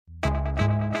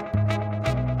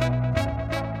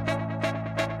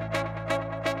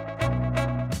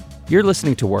You're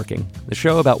listening to Working, the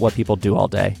show about what people do all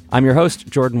day. I'm your host,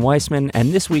 Jordan Weissman,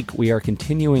 and this week we are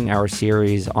continuing our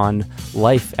series on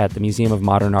life at the Museum of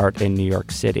Modern Art in New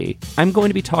York City. I'm going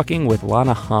to be talking with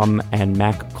Lana Hum and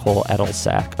Mac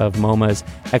Cole-Edelsack of MoMA's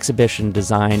Exhibition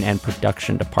Design and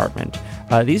Production Department.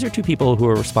 These are two people who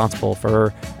are responsible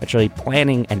for actually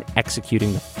planning and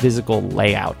executing the physical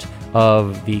layout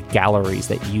of the galleries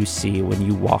that you see when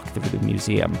you walk through the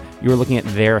museum. You're looking at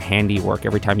their handiwork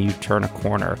every time you turn a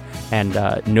corner and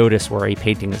notice where a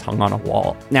painting is hung on a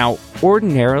wall. Now,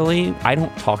 ordinarily, I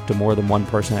don't talk to more than one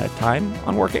person at a time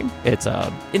on Working. It's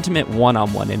an intimate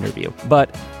one-on-one interview.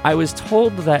 But I was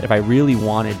told that if I really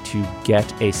wanted to get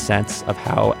a sense of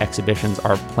how exhibitions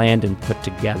are planned and put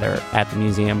together at the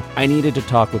museum, I needed to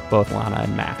talk with both Lana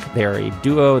and Mac. They're a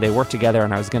duo, they work together,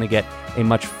 and I was going to get a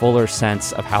much fuller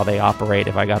sense of how they operate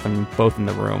if I got them both in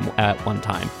the room at one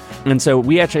time. And so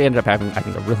we actually ended up having, I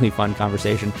think, a really fun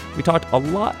conversation. We talked a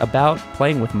lot about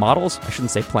playing with models. I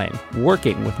shouldn't say playing,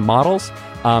 working with models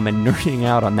and nerding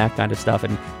out on that kind of stuff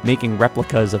and making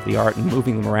replicas of the art and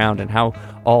moving them around and how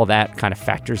all that kind of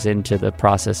factors into the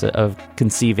process of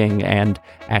conceiving and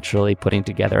actually putting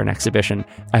together an exhibition.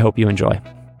 I hope you enjoy.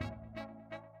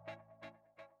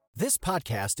 This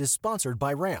podcast is sponsored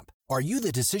by Ramp. Are you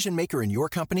the decision maker in your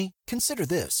company? Consider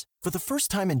this. For the first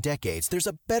time in decades, there's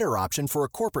a better option for a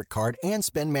corporate card and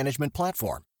spend management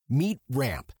platform. Meet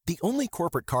Ramp, the only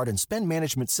corporate card and spend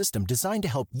management system designed to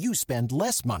help you spend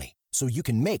less money so you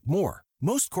can make more.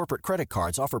 Most corporate credit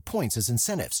cards offer points as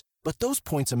incentives, but those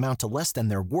points amount to less than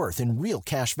their worth in real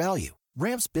cash value.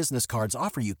 Ramp's business cards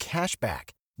offer you cash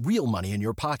back, real money in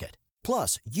your pocket.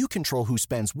 Plus, you control who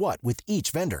spends what with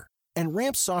each vendor. And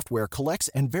Ramp software collects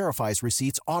and verifies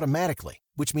receipts automatically,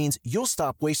 which means you'll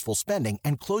stop wasteful spending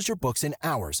and close your books in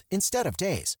hours instead of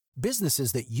days.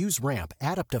 Businesses that use Ramp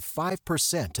add up to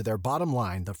 5% to their bottom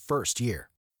line the first year.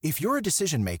 If you're a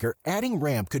decision maker, adding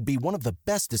Ramp could be one of the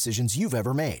best decisions you've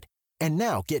ever made. And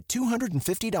now get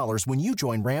 $250 when you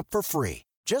join Ramp for free.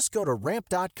 Just go to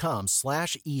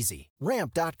ramp.com/easy.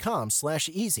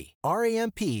 Ramp.com/easy.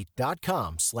 RAMP.com/easy.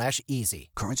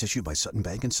 Cards issued by Sutton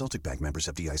Bank and Celtic Bank, members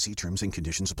of FDIC. Terms and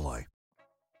conditions apply.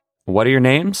 What are your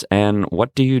names and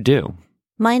what do you do?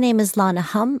 My name is Lana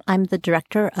Hum. I'm the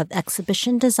Director of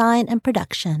Exhibition Design and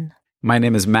Production. My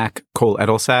name is Mac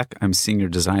Cole-Edelsack. I'm Senior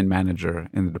Design Manager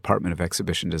in the Department of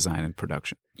Exhibition Design and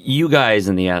Production. You guys,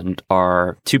 in the end,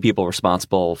 are two people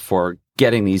responsible for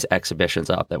getting these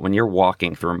exhibitions up, that when you're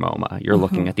walking through MoMA, you're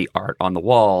looking at the art on the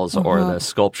walls or the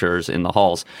sculptures in the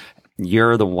halls.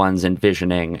 You're the ones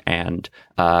envisioning and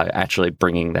actually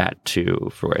bringing that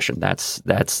to fruition. That's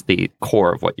the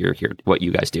core of what you're here, what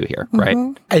you guys do here, right?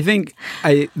 I think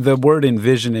the word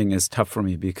envisioning is tough for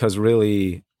me because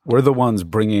really we're the ones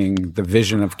bringing the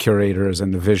vision of curators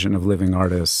and the vision of living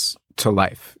artists to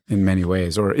life in many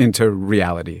ways or into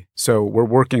reality. So we're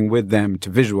working with them to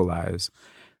visualize.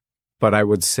 But I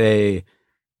would say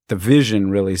the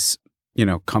vision really,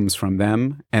 comes from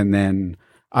them. And then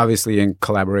obviously in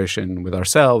collaboration with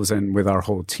ourselves and with our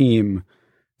whole team,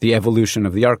 the evolution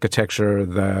of the architecture,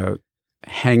 the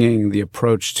hanging, the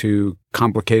approach to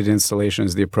complicated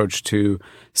installations, the approach to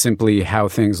simply how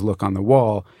things look on the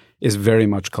wall is very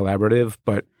much collaborative.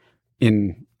 But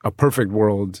in a perfect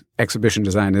world, exhibition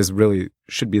design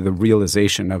should be the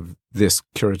realization of this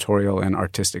curatorial and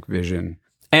artistic vision.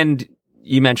 And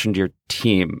you mentioned your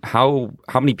team. How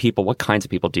many people, what kinds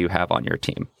of people do you have on your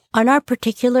team? On our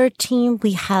particular team,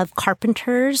 we have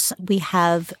carpenters, we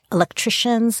have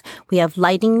electricians, we have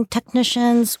lighting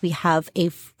technicians, we have a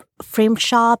frame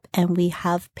shop, and we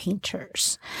have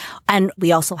painters. And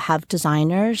we also have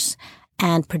designers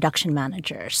and production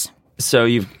managers. So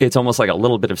it's almost like a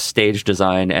little bit of stage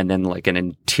design and then like an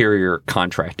interior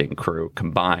contracting crew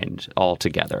combined all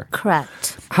together.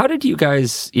 Correct. How did you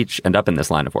guys each end up in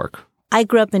this line of work? I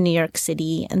grew up in New York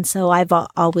City, and so I've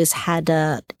always had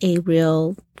a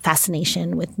real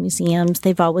fascination with museums.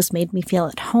 They've always made me feel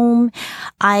at home.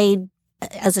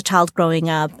 As a child growing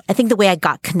up, I think the way I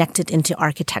got connected into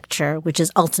architecture, which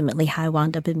is ultimately how I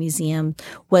wound up in museum,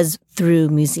 was through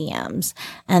museums.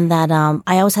 And that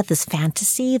I always had this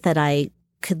fantasy that I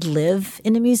could live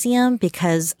in a museum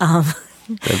because the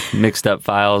mixed up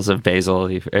files of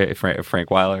Basil, Frank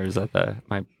Weiler. Is that am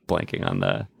I blanking on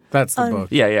the... That's the book.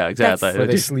 Yeah, exactly. Where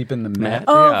they sleep in the mat.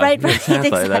 Oh, yeah, right. Exactly.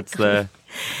 Exactly. That's the...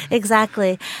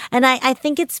 Exactly. And I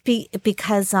think it's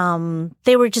because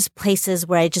they were just places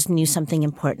where I just knew something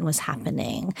important was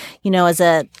happening. As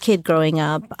a kid growing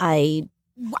up, I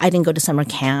I didn't go to summer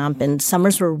camp, and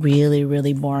summers were really,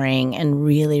 really boring and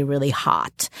really, really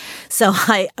hot. So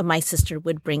my sister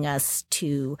would bring us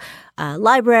to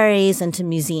libraries and to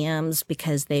museums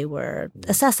because they were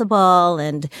accessible,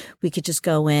 and we could just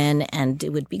go in and it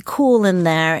would be cool in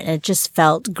there, and it just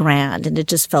felt grand and it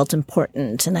just felt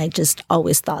important. And I just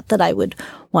always thought that I would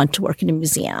want to work in a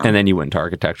museum. And then you went to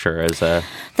architecture as a...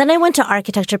 Then I went to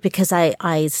architecture because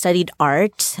I studied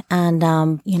art, and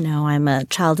I'm a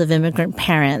child of immigrant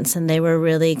parents, and they were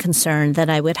really concerned that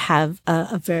I would have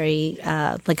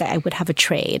I would have a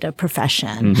trade, a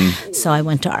profession. Mm-hmm. So I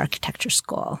went to architecture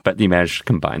school. But you managed to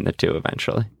combine the two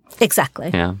eventually.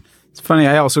 Exactly. Yeah. It's funny.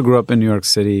 I also grew up in New York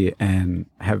City and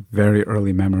have very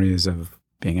early memories of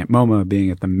being at MoMA, being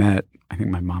at the Met. I think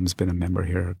my mom's been a member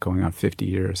here going on 50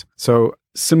 years. So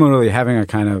similarly, having a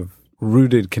kind of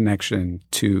rooted connection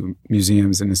to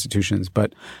museums and institutions.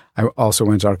 But I also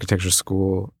went to architecture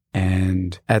school,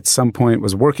 and at some point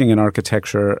was working in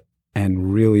architecture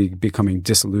and really becoming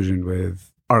disillusioned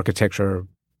with architecture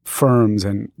firms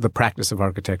and the practice of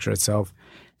architecture itself.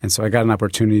 And so I got an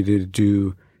opportunity to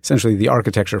do essentially the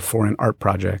architecture for an art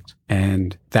project.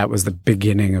 And that was the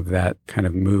beginning of that kind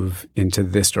of move into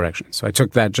this direction. So I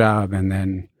took that job, and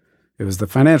then it was the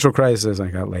financial crisis. I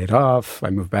got laid off.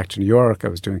 I moved back to New York. I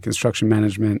was doing construction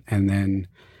management, and then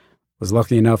was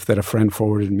lucky enough that a friend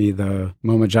forwarded me the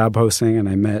MoMA job posting, and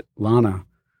I met Lana.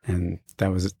 And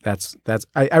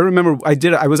I remember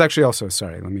I was actually also,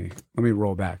 sorry, let me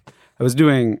roll back. I was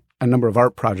doing a number of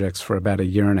art projects for about a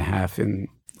year and a half in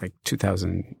like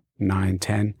 2009,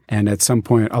 10. And at some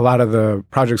point, a lot of the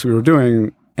projects we were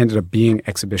doing ended up being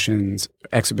exhibition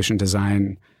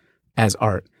design as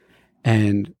art.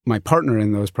 And my partner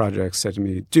in those projects said to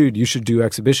me, dude, you should do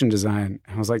exhibition design.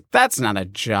 And I was like, that's not a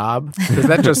job. Because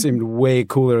that just seemed way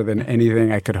cooler than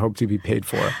anything I could hope to be paid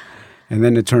for. And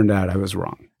then it turned out I was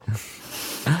wrong.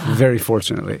 Very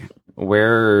fortunately.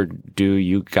 Where do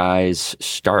you guys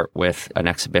start with an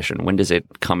exhibition? When does it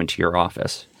come into your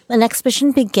office? An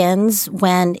exhibition begins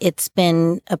when it's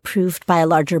been approved by a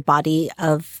larger body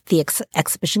of the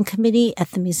exhibition committee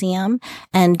at the museum.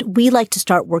 And we like to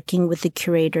start working with the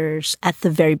curators at the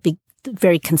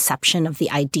very conception of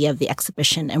the idea of the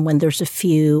exhibition, and when there's a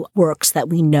few works that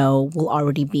we know will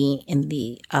already be in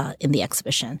the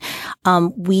exhibition.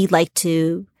 We like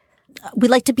to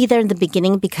be there in the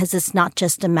beginning because it's not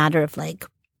just a matter of like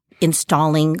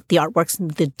installing the artworks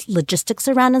and the logistics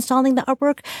around installing the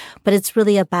artwork, but it's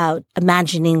really about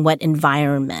imagining what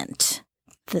environment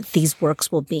that these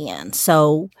works will be in.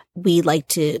 So we like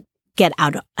to get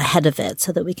out ahead of it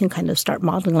so that we can kind of start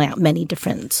modeling out many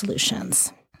different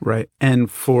solutions. Right. And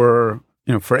for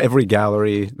every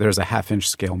gallery, there's a half-inch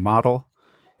scale model.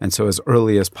 And so as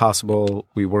early as possible,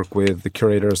 we work with the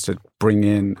curators to bring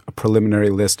in a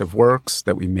preliminary list of works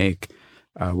that we make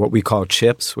what we call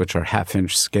chips, which are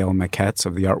half-inch scale maquettes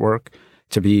of the artwork,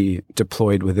 to be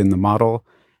deployed within the model.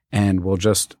 And we'll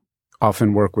just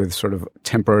often work with sort of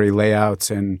temporary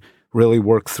layouts and really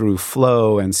work through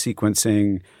flow and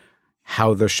sequencing,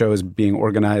 how the show is being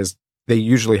organized. They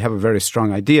usually have a very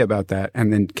strong idea about that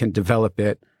and then can develop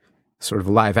it sort of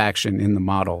live action in the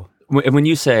model. When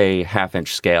you say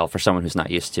half-inch scale, for someone who's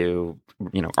not used to,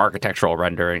 architectural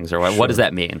renderings or what does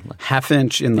that mean?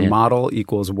 Half-inch in the model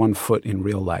equals 1 foot in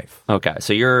real life. Okay,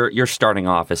 so you're starting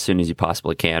off as soon as you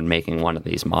possibly can, making one of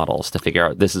these models to figure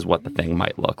out this is what the thing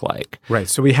might look like. Right.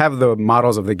 So we have the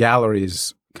models of the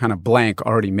galleries kind of blank,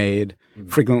 already made. Mm-hmm.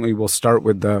 Frequently, we'll start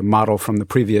with the model from the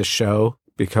previous show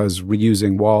because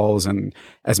reusing walls and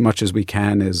as much as we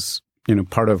can is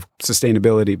part of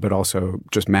sustainability, but also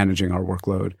just managing our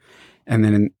workload. And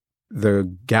then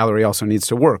the gallery also needs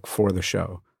to work for the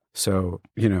show. So,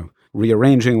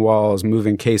 rearranging walls,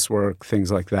 moving casework,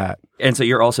 things like that. And so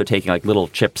you're also taking like little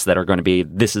chips that are going to be,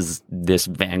 this is this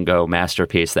Van Gogh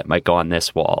masterpiece that might go on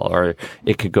this wall, or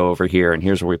it could go over here, and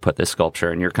here's where we put this sculpture,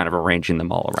 and you're kind of arranging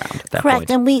them all around at that point.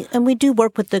 Correct, and we do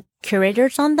work with the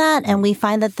curators on that, and we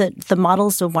find that the model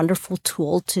is a wonderful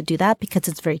tool to do that because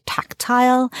it's very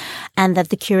tactile, and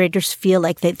that the curators feel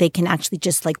like they can actually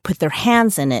just like put their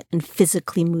hands in it and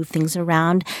physically move things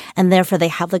around, and therefore they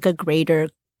have like a greater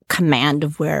command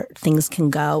of where things can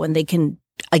go, and they can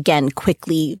again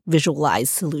quickly visualize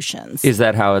solutions. Is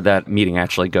that how that meeting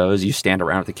actually goes? You stand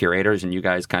around with the curators and you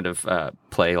guys kind of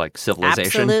play like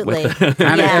Civilization? Absolutely.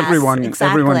 And yes, everyone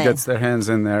exactly. gets their hands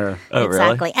in there. Oh,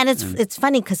 exactly. Really? And it's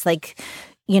funny because like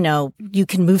you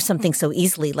can move something so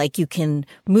easily. Like you can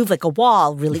move like a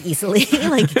wall really easily,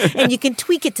 and you can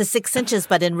tweak it to 6 inches.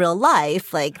 But in real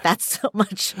life, like that's so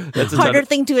much harder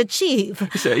thing to achieve.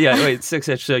 So 6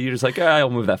 inches. So you're just like, I'll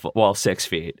move that wall 6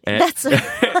 feet. And, that's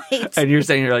right. And you're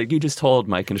saying, you just told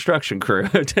my construction crew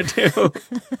to do.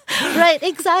 Right.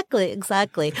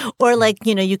 Exactly. Or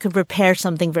you could repair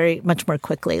something very much more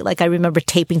quickly. Like I remember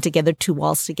taping together 2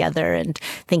 walls together and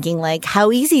thinking like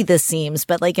how easy this seems,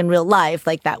 but like in real life,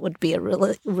 like that would be a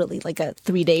really like a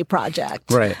 3-day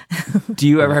project. Right. Do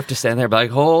you ever have to stand there and be like,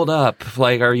 hold up?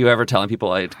 Like, are you ever telling people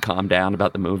like calm down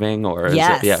about the moving? Or is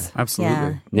yes. it, yeah,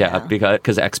 absolutely. Yeah,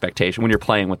 because expectation, when you're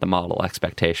playing with the model,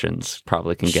 expectations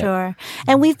probably can get. Sure.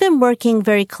 And we've been working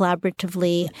very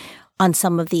collaboratively on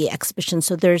some of the exhibitions.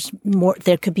 So there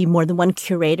could be more than one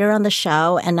curator on the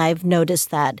show. And I've noticed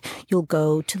that you'll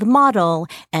go to the model,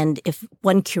 and if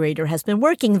one curator has been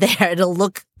working there, it'll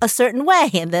look a certain way.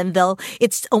 And then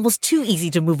it's almost too easy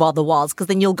to move all the walls, because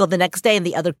then you'll go the next day and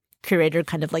the other curator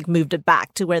kind of like moved it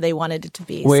back to where they wanted it to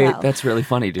be. Wait, that's really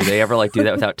funny. Do they ever like do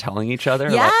that without telling each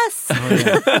other? Yes.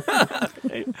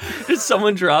 Just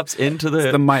someone drops into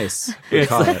the mice. We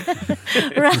call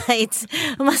it. Right.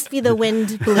 It must be the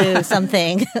wind blew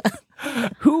something.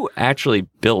 Who actually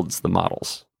builds the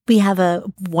models? We have a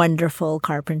wonderful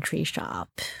carpentry shop.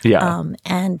 Yeah.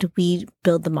 And we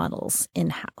build the models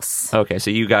in-house. Okay, so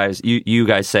you guys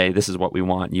say this is what we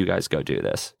want. You guys go do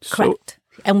this. Correct.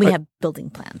 And we have building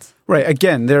plans. Right.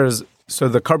 Again, so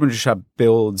the carpentry shop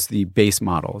builds the base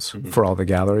models for all the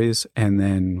galleries, and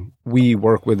then we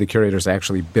work with the curators to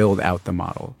actually build out the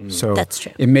model. So that's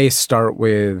true. It may start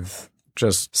with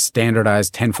just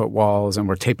standardized 10-foot walls, and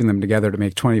we're taping them together to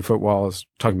make 20-foot walls,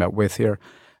 talking about width here.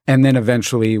 And then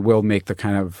eventually we'll make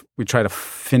we try to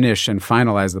finish and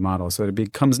finalize the model so that it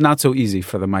becomes not so easy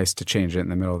for the mice to change it in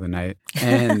the middle of the night.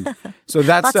 And so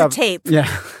that Lots stuff. of tape.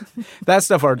 Yeah. That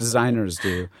stuff our designers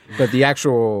do. But the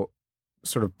actual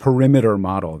sort of perimeter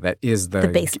model that is the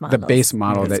base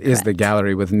model that is the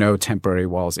gallery with no temporary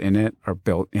walls in it are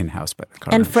built in-house by the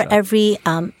carpentry And for shop. every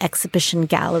exhibition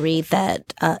gallery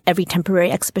every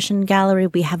temporary exhibition gallery,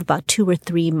 we have about 2 or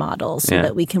 3 models so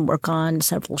that we can work on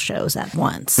several shows at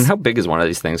once. And how big is one of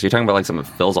these things? Are you talking about like something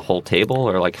that fills a whole table,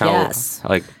 or like how? Yes.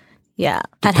 Like. Yeah.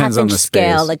 At Depends on half-inch the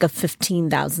scale, space. like a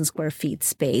 15,000 square feet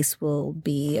space will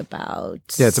be about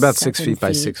it's about 6 7 feet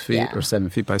by 6 feet or 7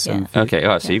 feet by 7 feet. Okay.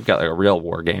 Oh, so you've got like a real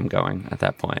war game going at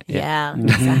that point. Yeah,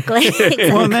 exactly.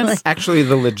 Well, and then actually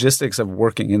the logistics of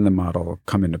working in the model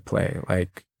come into play.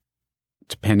 Like,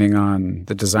 depending on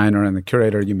the designer and the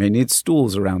curator, you may need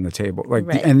stools around the table. Like,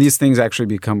 Right. and these things actually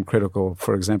become critical.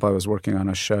 For example, I was working on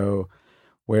a show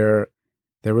where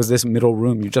there was this middle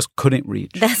room you just couldn't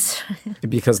reach. That's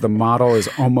because the model is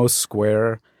almost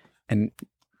square, and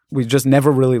we just never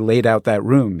really laid out that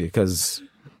room because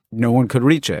no one could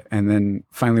reach it. And then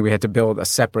finally we had to build a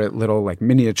separate little like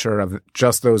miniature of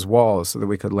just those walls so that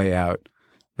we could lay out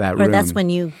that room. Or that's when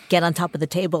you get on top of the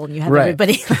table and you have Right.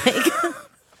 everybody like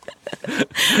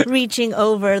reaching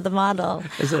over the model.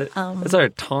 Does our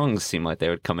tongs seem like they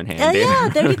would come in Oh, handy? yeah,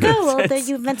 there you go. Well, there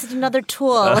you invented another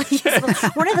tool.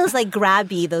 One of those like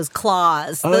grabby, those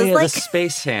claws. Oh, those, yeah, like, the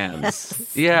space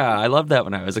hands. Yeah, I loved that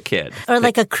when I was a kid. or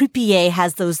like a croupier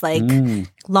has those like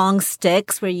long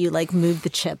sticks where you like move the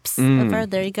chips over.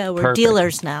 There you go. We're Perfect.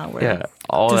 dealers now. We're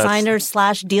all that's-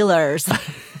 designers / dealers.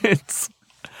 It's,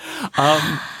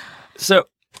 so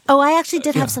Oh, I actually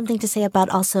did have something to say about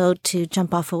also to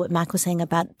jump off of what Mac was saying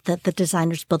about the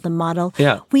designers build the model.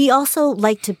 Yeah. We also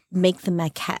like to make the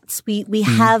maquettes. We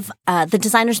have the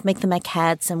designers make the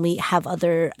maquettes, and we have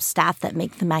other staff that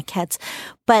make the maquettes.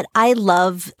 But I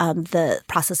love the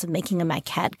process of making a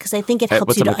maquette because I think it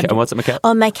helps you to And what's a maquette?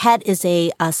 A maquette is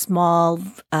a small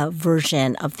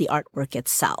version of the artwork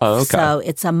itself. Oh, okay. So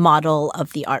it's a model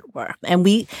of the artwork.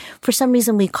 And for some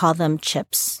reason, we call them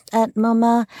chips at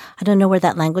MoMA. I don't know where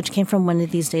that language came from. One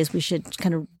of these days, we should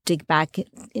kind of dig back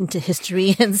into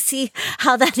history and see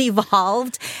how that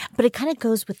evolved. But it kind of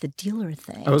goes with the dealer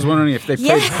thing. I was wondering if they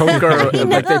played poker,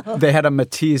 like they had a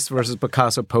Matisse versus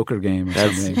Picasso poker game or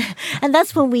something. And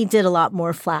that's when we did a lot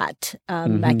more flat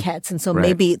maquettes. And so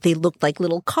maybe they looked like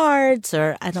little cards,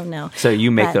 or I don't know. So you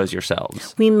make But those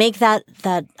yourselves? We make that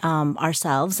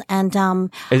ourselves. And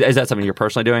Is that something you're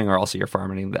personally doing, or also you're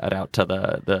farming that out to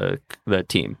the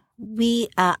team?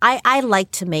 I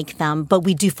like to make them, but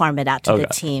we do farm it out to the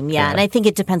team. Yeah. And I think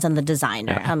it depends on the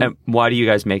designer. And why do you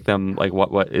guys make them? Like,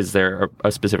 what is there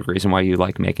a specific reason why you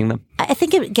like making them? I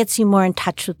think it gets you more in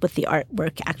touch with what the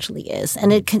artwork actually is,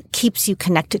 and it keeps you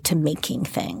connected to making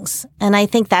things. And I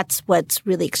think that's what's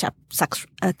really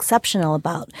exceptional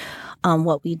about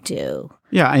what we do.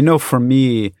 Yeah, I know for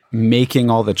me, making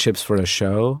all the chips for a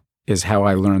show is how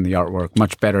I learned the artwork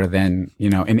much better than,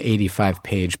 an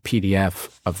 85-page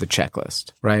PDF of the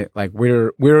checklist, right? Like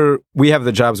we have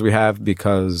the jobs we have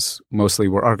because mostly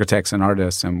we're architects and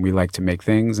artists and we like to make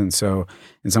things. And so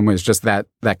in some ways, just that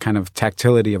kind of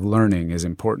tactility of learning is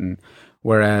important.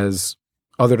 Whereas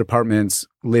other departments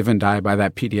live and die by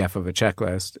that PDF of a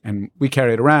checklist, and we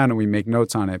carry it around and we make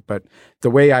notes on it. But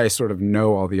the way I sort of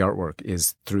know all the artwork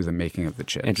is through the making of the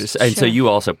chips. And so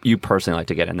you personally like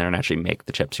to get in there and actually make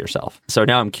the chips yourself. So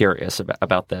now I'm curious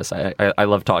about this. I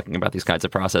love talking about these kinds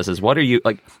of processes. What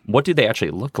do they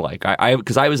actually look like?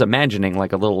 Because I was imagining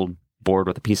like a little board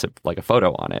with a piece of like a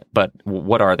photo on it, but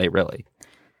what are they really?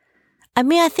 I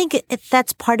mean, I think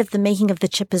that's part of the making of the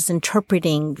chip is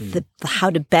interpreting how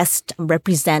to best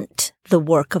represent the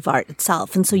work of art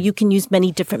itself. And so you can use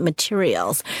many different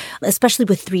materials, especially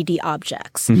with 3D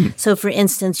objects. Mm-hmm. So for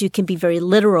instance, you can be very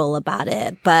literal about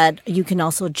it, but you can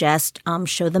also just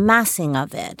show the massing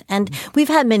of it. And we've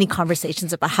had many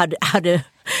conversations about how to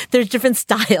there's different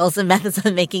styles and methods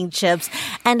of making chips.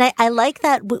 And I like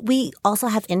that we also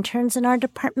have interns in our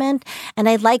department. And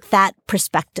I like that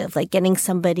perspective, like getting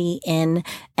somebody in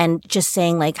and just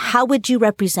saying like, how would you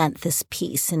represent this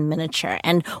piece in miniature?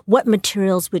 And what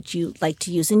materials would you like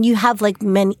to use? And you have like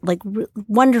many, like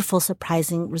wonderful,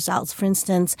 surprising results. For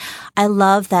instance, I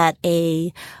love that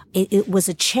it was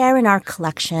a chair in our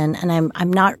collection, and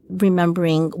I'm not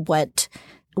remembering what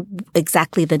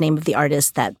exactly the name of the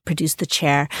artist that produced the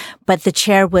chair, but the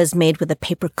chair was made with a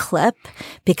paper clip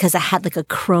because it had like a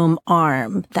chrome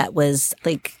arm that was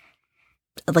like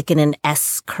in an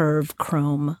S-curve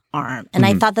chrome arm. And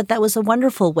I thought that was a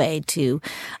wonderful way to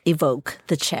evoke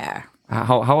the chair.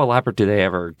 How elaborate do they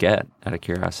ever get, out of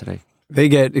curiosity? They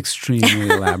get extremely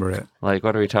elaborate. Like,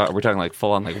 what are we talking? We're talking like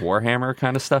full on like Warhammer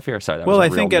kind of stuff here. Sorry, that was a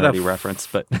real nerdy reference,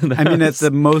 but I mean, at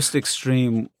the most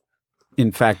extreme.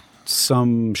 In fact,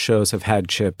 some shows have had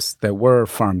chips that were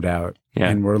farmed out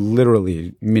and were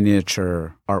literally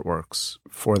miniature artworks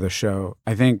for the show.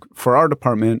 I think for our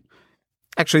department,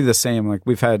 actually the same. Like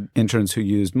we've had interns who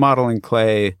used modeling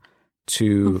clay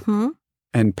to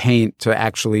and paint to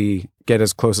actually get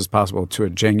as close as possible to a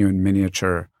genuine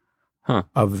miniature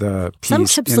of the piece. Some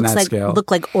chips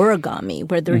look like origami,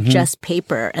 where they're just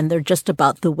paper and they're just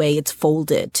about the way it's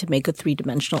folded to make a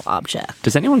three-dimensional object.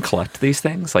 Does anyone collect these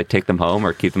things? Like take them home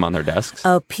or keep them on their desks?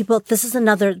 Oh, this is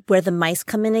another where the mice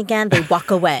come in again. They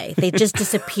walk away. They just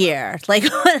disappear. Like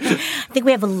I think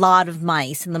we have a lot of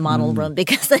mice in the model room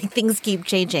because like things keep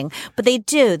changing. But they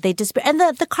do. They disappear. And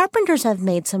the carpenters have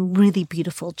made some really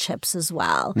beautiful chips as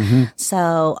well.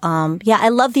 So I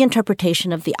love the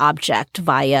interpretation of the object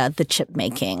via the chip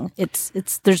making.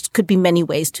 There's could be many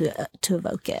ways to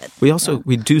evoke it.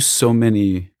 We do so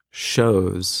many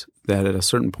shows that at a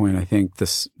certain point I think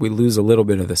we lose a little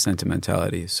bit of the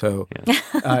sentimentality. So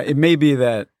it may be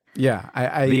that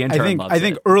I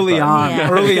think early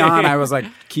on I was like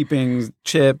keeping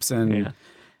chips and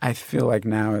I feel like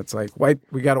now it's like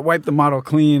we got to wipe the model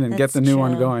clean and get the new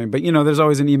one going. But there's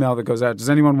always an email that goes out. Does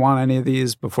anyone want any of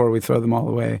these before we throw them all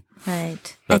away?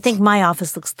 Right. I think my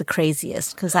office looks the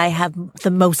craziest because I have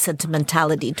the most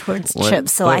sentimentality towards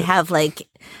chips. So I have like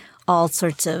all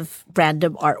sorts of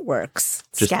random artworks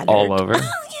just scattered all over.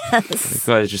 Yes.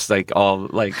 So it's just like all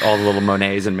the little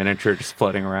Monets in miniature just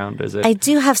floating around. Is it? I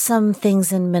do have some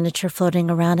things in miniature floating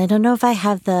around. I don't know if I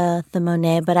have the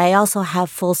Monet, but I also have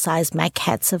full size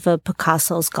maquettes of a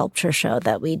Picasso sculpture show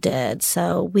that we did.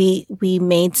 So we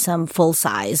made some full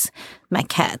size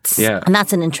maquettes. Yeah. And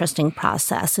that's an interesting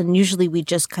process. And usually we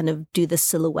just kind of do the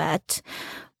silhouette.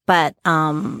 But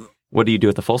what do you do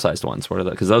with the full-sized ones? What are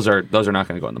because those are not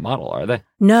going to go in the model, are they?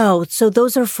 No. So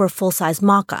those are for full-size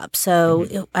mock-up.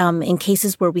 So in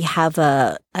cases where we have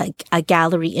a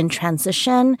gallery in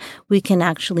transition, we can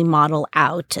actually model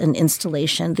out an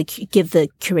installation, give the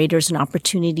curators an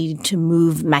opportunity to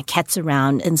move maquettes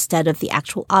around instead of the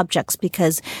actual objects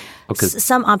because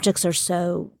some objects are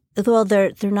so... Well,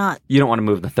 they're not. You don't want to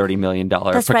move the $30 million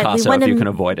Picasso if you can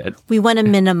avoid it. We want to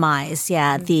minimize,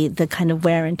 the kind of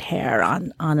wear and tear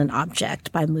on an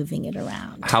object by moving it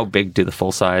around. How big do the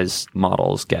full size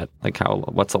models get? Like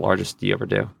what's the largest you ever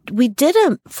do? We did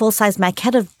a full size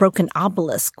maquette of Broken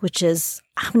Obelisk, which is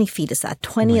how many feet is that?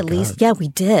 20 at least. God. Yeah, we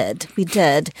did.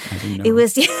 It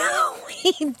was.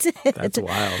 We did. That's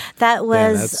wild. That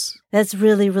was that's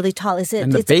really, really tall. Is it?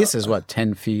 And the base is what,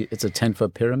 10 feet? It's a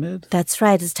 10-foot pyramid? That's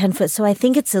right. It's 10 foot. So I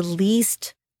think it's at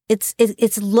least it's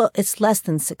less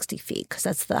than 60 feet because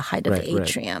that's the height of the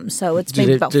atrium. Right. So it's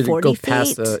maybe about 40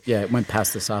 feet. It went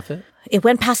past the soffit? It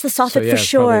went past the soffit for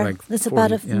sure. Like it's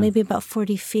 40, about maybe about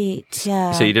 40 feet.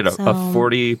 Yeah. So you did a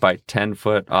 40 by 10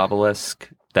 foot obelisk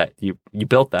that you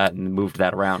built that and moved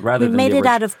that around rather than made it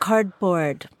out of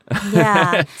cardboard.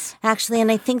 Yeah, actually,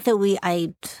 and I think that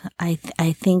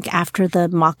I think after the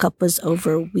mock-up was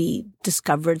over, we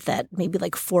discovered that maybe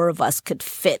like 4 of us could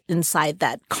fit inside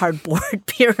that cardboard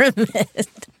pyramid.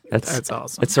 That's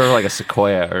awesome. It's sort of like a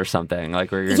sequoia or something,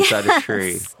 like where you're inside a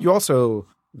tree.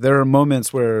 There are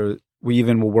moments where we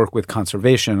even will work with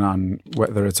conservation on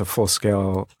whether it's a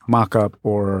full-scale mock-up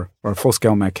or a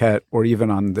full-scale maquette or even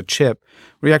on the chip,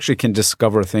 we actually can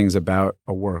discover things about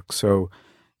a work. So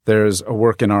there's a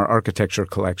work in our architecture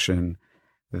collection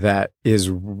that is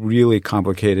really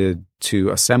complicated to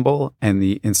assemble, and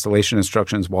the installation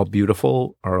instructions, while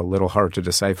beautiful, are a little hard to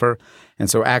decipher. And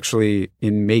so actually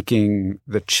in making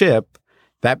the chip,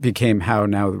 that became how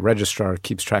now the registrar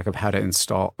keeps track of how to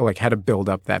install, like how to build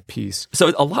up that piece.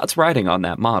 So a lot's riding on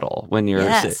that model when you're.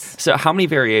 Yes. So how many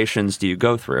variations do you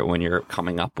go through when you're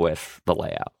coming up with the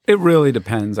layout? It really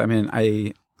depends. I mean,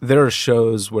 there are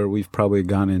shows where we've probably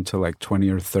gone into like 20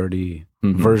 or 30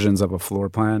 versions of a floor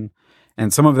plan.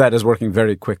 And some of that is working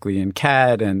very quickly in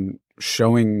CAD and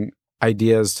showing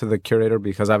ideas to the curator,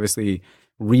 because obviously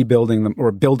rebuilding them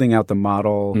or building out the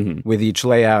model with each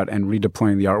layout and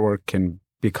redeploying the artwork can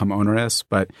become onerous,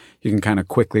 but you can kind of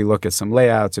quickly look at some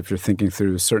layouts if you're thinking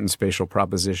through certain spatial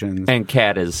propositions. And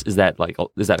CAD is that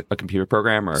a computer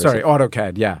program or? Sorry,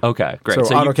 AutoCAD, yeah. Okay, great.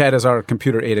 So AutoCAD is our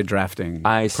computer-aided drafting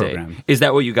program. Is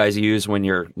that what you guys use when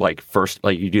you're like first,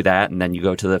 like you do that and then you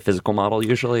go to the physical model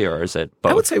usually, or is it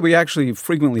both? I would say we actually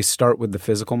frequently start with the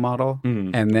physical model,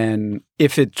 and then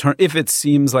if it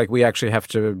seems like we actually have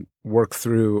to work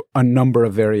through a number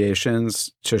of variations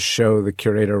to show the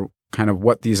curator kind of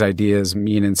what these ideas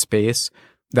mean in space,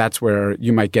 that's where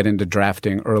you might get into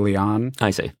drafting early on.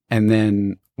 I see. And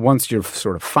then once you're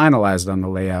sort of finalized on the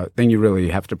layout, then you really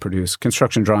have to produce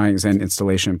construction drawings and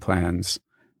installation plans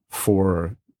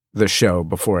for the show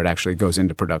before it actually goes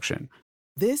into production.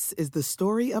 This is the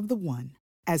story of the one.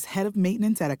 As head of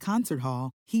maintenance at a concert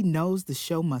hall, he knows the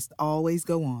show must always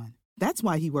go on. That's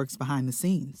why he works behind the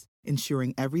scenes,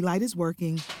 ensuring every light is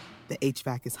working, the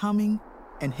HVAC is humming,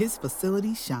 and his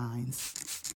facility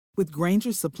shines. With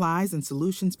Grainger's supplies and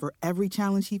solutions for every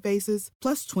challenge he faces,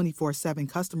 plus 24/7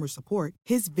 customer support,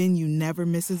 his venue never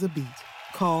misses a beat.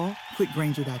 Call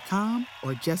quickgrainger.com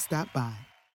or just stop by.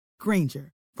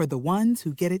 Grainger, for the ones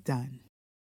who get it done.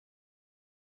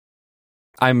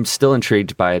 I'm still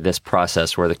intrigued by this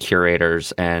process where the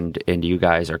curators and you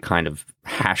guys are kind of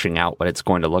hashing out what it's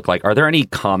going to look like. Are there any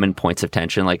common points of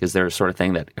tension? Like, is there a sort of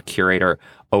thing that a curator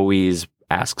always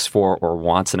asks for or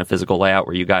wants in a physical layout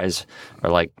where you guys are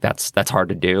like, that's hard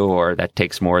to do, or that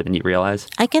takes more than you realize?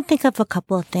 I can think of a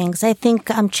couple of things. I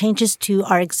think changes to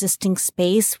our existing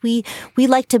space. We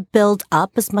like to build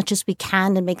up as much as we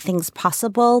can and make things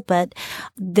possible, but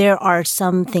there are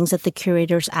some things that the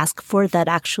curators ask for that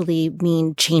actually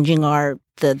mean changing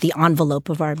the envelope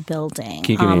of our building.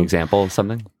 Can you give me an example of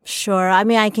something? Sure. I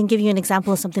mean, I can give you an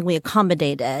example of something we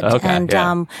accommodated. Okay,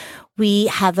 and we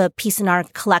have a piece in our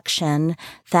collection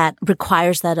that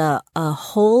requires that a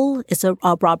hole is a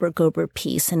Robert Gober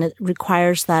piece, and it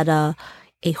requires that a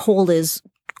hole is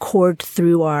cored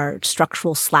through our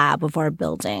structural slab of our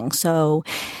building. So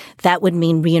that would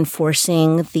mean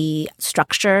reinforcing the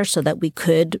structure so that we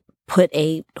could put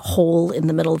a hole in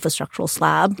the middle of the structural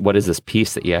slab. What is this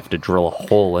piece that you have to drill a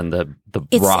hole in the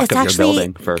rock of your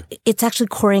building for? It's actually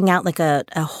coring out like a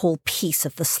whole piece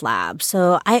of the slab.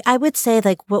 So I would say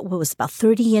like what was about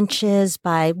 30 inches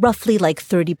by roughly like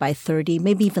 30 by 30,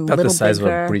 maybe even a little bigger. The size of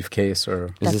a briefcase,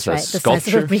 or is this a right, sculpture? The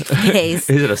size of a briefcase.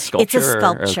 Is it a sculpture? It's a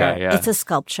sculpture. Okay, yeah. It's a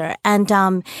sculpture.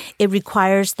 And it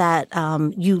requires that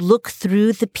you look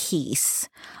through the piece,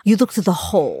 you look through the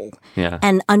hole. Yeah.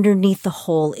 And underneath the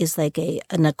hole is like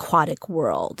an aquatic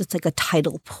world. It's like a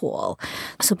tidal pool.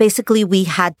 So basically we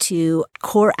had to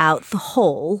core out the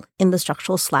hole in the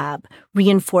structural slab,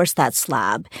 reinforce that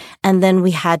slab, and then we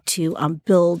had to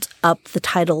build up the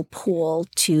tidal pool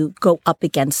to go up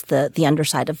against the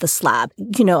underside of the slab.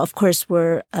 You know, of course,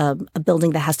 we're a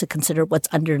building that has to consider what's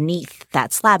underneath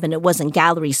that slab, and it wasn't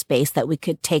gallery space that we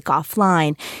could take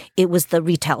offline. It was the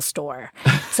retail store.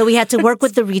 So we had to work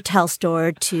with the retail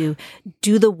store to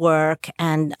do the work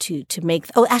and to make.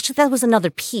 Oh, actually, that was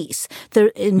another piece.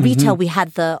 In retail, we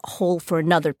had the hole for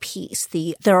another piece.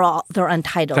 They're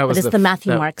untitled, but it's the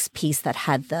Matthew Marks piece that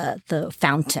had the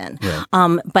fountain. Yeah.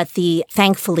 But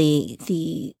thankfully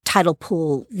the tidal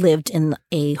pool lived in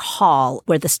a hall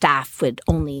where the staff would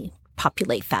only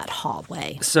populate that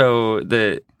hallway. So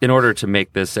in order to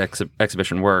make this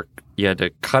exhibition work, you had to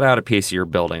cut out a piece of your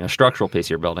building, a structural piece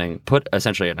of your building, put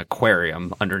essentially an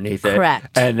aquarium underneath it.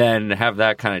 Correct. And then have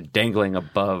that kind of dangling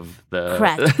above the...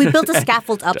 Correct. We built a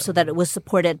scaffold up so that it was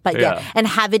supported, but and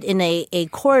have it in a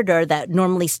corridor that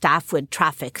normally staff would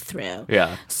traffic through.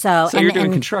 Yeah. So you're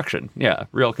doing construction. Yeah.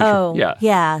 Real construction. Oh,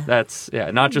 yeah. That's,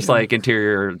 not just like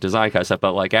interior design kind of stuff,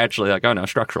 but like actually like,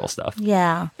 structural stuff.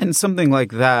 Yeah. And something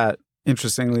like that,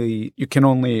 interestingly, you can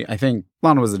only, I think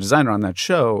Lana was the designer on that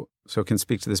show, so can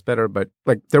speak to this better, but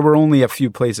like there were only a few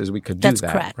places we could do That's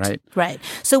that, correct. right? Right.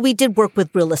 So we did work with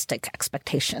realistic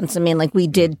expectations. I mean, like we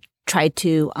did try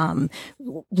to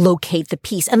locate the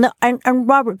piece. And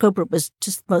Robert Gobert was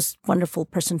just the most wonderful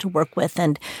person to work with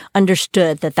and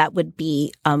understood that would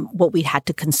be what we had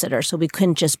to consider. So we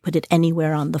couldn't just put it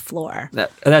anywhere on the floor.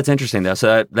 That's interesting, though.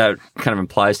 So that kind of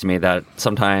implies to me that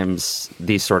sometimes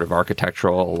these sort of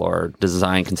architectural or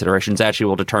design considerations actually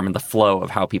will determine the flow of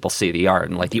how people see the art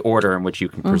and like the order in which you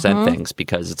can present things,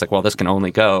 because it's like, well, this can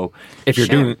only go if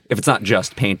you're if it's not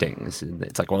just paintings.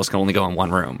 It's like, well, this can only go in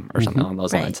one room or something along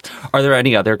those lines. Are there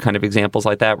any other kind of examples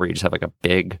like that where you just have like a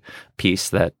big piece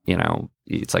that,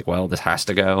 it's like, well, this has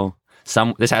to go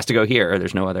here.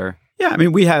 There's no other. Yeah, I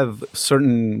mean, we have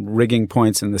certain rigging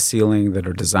points in the ceiling that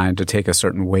are designed to take a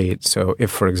certain weight. So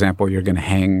if, for example, you're going to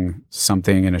hang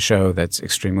something in a show that's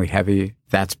extremely heavy,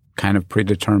 that's kind of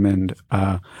predetermined.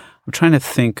 I'm trying to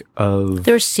think of...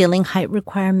 There's ceiling height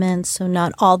requirements, so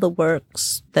not all the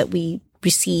works that we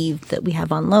receive that we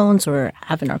have on loans or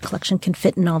have in our collection can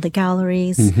fit in all the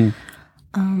galleries.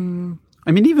 I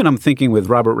mean, even I'm thinking with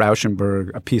Robert Rauschenberg,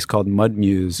 a piece called Mud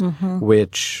Muse,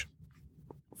 which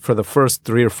for the first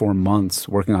 3 or 4 months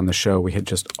working on the show, we had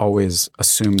just always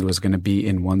assumed was going to be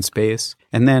in one space.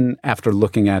 And then after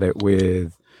looking at it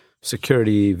with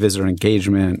security, visitor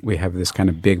engagement, we have this kind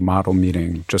of big model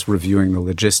meeting, just reviewing the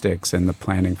logistics and the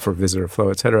planning for visitor flow,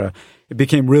 et cetera. It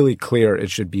became really clear it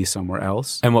should be somewhere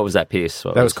else. And what was that piece?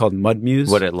 That was called Mud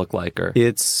Muse. What did it look like?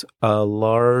 It's a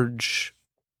large...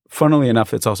 Funnily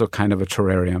enough, it's also kind of a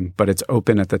terrarium, but it's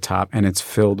open at the top and it's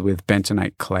filled with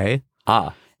bentonite clay.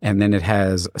 And then it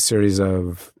has a series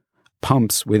of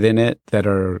pumps within it that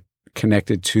are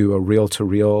connected to a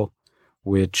reel-to-reel,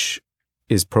 which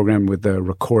is programmed with the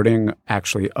recording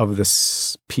actually of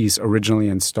this piece originally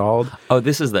installed. Oh,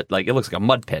 this is it looks like a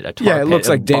mud pit, a tar Yeah, it pit looks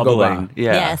like Dagobah.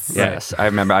 Yeah. Yes.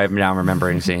 I'm now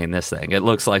remembering seeing this thing. It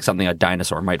looks like something a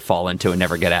dinosaur might fall into and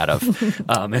never get out of.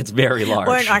 It's very large.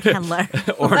 Or an art handler.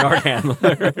 Or an art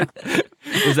handler.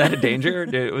 Was that a danger?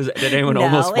 Did anyone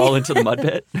almost fall into the mud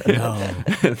pit?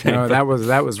 No, that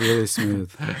was really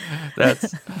smooth.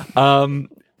 That's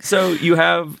So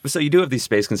you do have these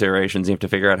space considerations. You have to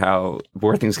figure out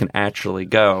where things can actually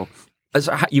go.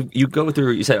 So you go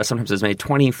through, you said sometimes as many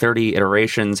 20, 30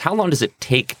 iterations. How long does it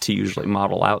take to usually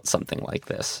model out something like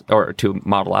this or to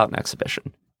model out an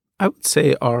exhibition? I would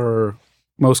say our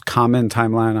most common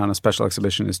timeline on a special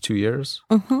exhibition is 2 years.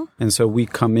 And so we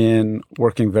come in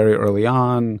working very early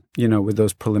on, with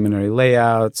those preliminary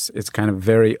layouts. It's kind of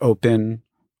very open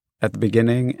at the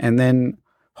beginning. And then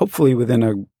hopefully within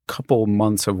a couple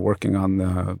months of working on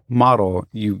the model,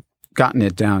 you've gotten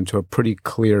it down to a pretty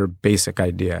clear basic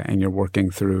idea, and you're working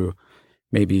through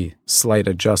maybe slight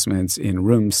adjustments in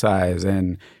room size,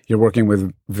 and you're working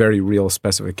with very real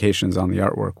specifications on the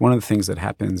artwork. One of the things that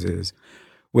happens is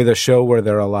with a show where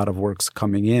there are a lot of works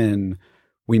coming in,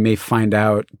 we may find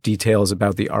out details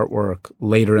about the artwork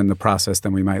later in the process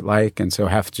than we might like, and so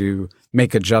have to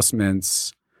make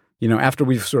adjustments. After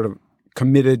we've sort of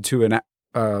committed to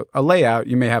a layout,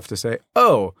 you may have to say,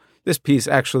 oh, this piece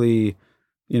actually,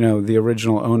 the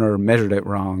original owner measured it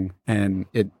wrong and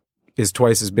it is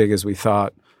twice as big as we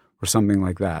thought, or something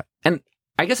like that. And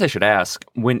I guess I should ask,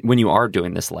 when you are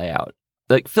doing this layout,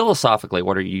 like philosophically,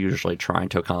 what are you usually trying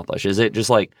to accomplish? Is it just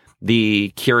like the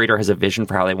curator has a vision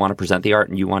for how they want to present the art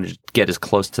and you want to get as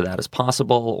close to that as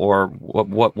possible? Or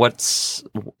what's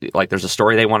like there's a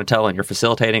story they want to tell and you're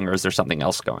facilitating, or is there something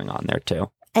else going on there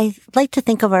too? I like to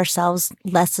think of ourselves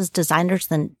less as designers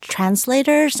than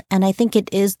translators. And I think it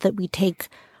is that we take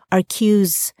our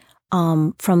cues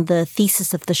from the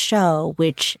thesis of the show,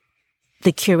 which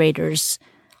the curators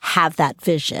have that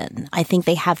vision. I think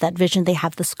they have that vision. They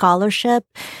have the scholarship.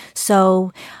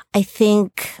 So I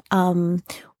think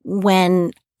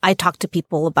when I talk to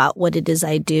people about what it is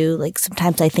I do, like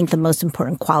sometimes I think the most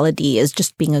important quality is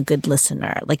just being a good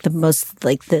listener. Like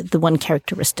the one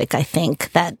characteristic I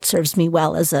think that serves me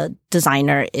well as a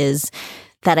designer is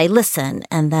that I listen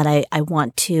and that I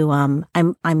want to,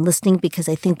 I'm listening because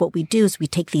I think what we do is we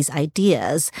take these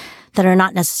ideas that are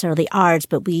not necessarily ours,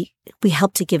 but we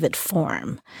help to give it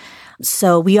form.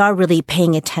 So we are really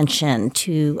paying attention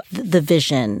to the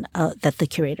vision that the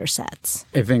curator sets.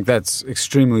 I think that's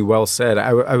extremely well said.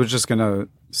 I was just going to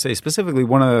say specifically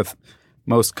one of the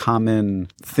most common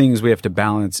things we have to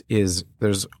balance is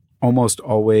there's almost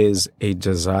always a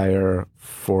desire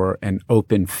for an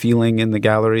open feeling in the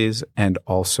galleries and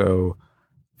also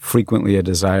frequently a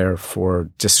desire for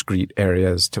discrete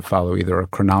areas to follow either a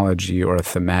chronology or a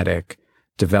thematic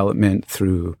development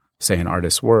through, say, an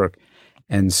artist's work.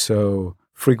 And so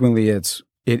frequently it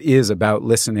is about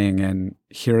listening and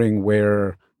hearing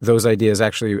where those ideas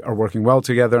actually are working well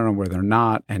together and where they're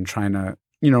not, and trying to,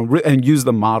 and use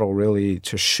the model really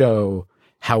to show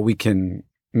how we can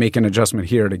make an adjustment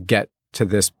here to get to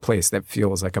this place that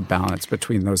feels like a balance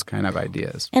between those kind of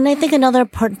ideas. And I think another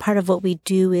part of what we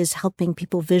do is helping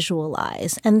people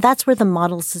visualize. And that's where the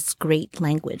models is great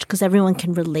language, because everyone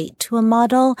can relate to a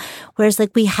model. Whereas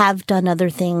we have done other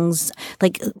things,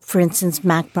 for instance,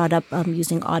 Mac brought up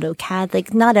using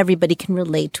AutoCAD. Not everybody can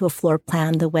relate to a floor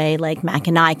plan the way Mac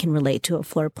and I can relate to a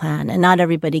floor plan. And not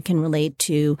everybody can relate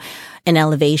to an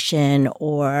elevation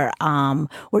or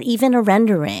even a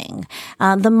rendering.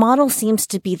 The model seems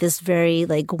to be this very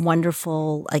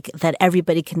wonderful, that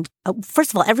everybody can, first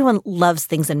of all, everyone loves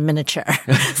things in miniature.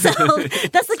 So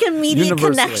that's like a immediate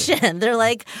connection. They're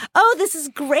like, oh, this is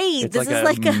great. It's this is a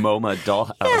MoMA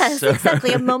dollhouse. Yes,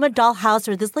 exactly. A MoMA dollhouse,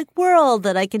 or this world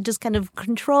that I can just kind of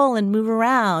control and move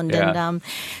around. Yeah. And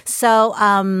so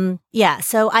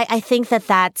I think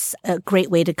that's a great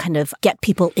way to kind of get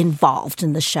people involved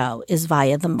in the show is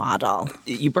via the model.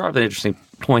 You brought up an interesting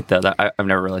point, though, that I've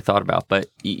never really thought about, but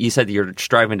you said that you're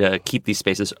striving to keep these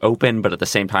spaces open, but at the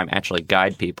same time actually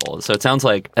guide people. So it sounds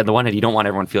like, at the one hand, you don't want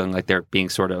everyone feeling like they're being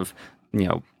sort of,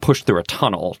 pushed through a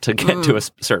tunnel to get to a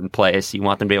certain place. You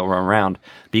want them to be able to run around,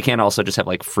 but you can't also just have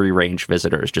free range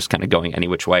visitors just kind of going any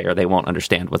which way, or they won't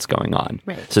understand what's going on.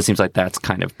 Right. So it seems like that's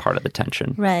kind of part of the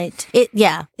tension. Right.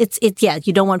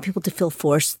 You don't want people to feel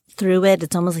forced through it.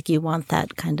 It's almost like you want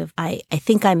that kind of, I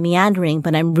think I'm meandering,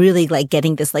 but I'm really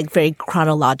getting this very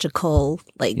chronological,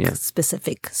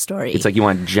 specific story. It's like you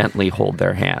want to gently hold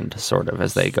their hand sort of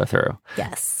as they go through.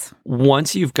 Yes.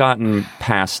 Once you've gotten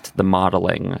past the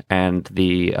modeling and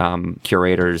the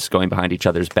curators going behind each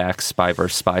other's backs, spy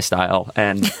versus spy style,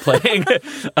 and playing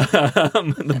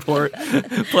the board,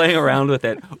 playing around with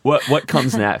it, what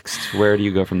comes next? Where do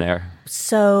you go from there?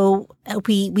 So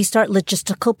we start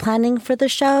logistical planning for the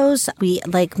shows. We,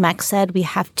 like Max said,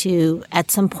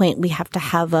 at some point, we have to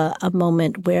have a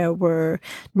moment where we're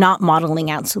not modeling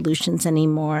out solutions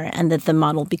anymore, and that the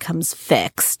model becomes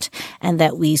fixed, and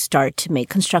that we start to make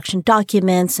construction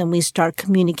documents, and we start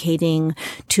communicating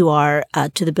to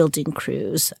the building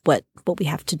crews what we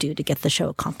have to do to get the show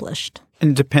accomplished.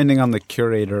 And depending on the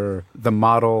curator, the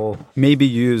model may be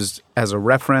used as a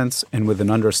reference and with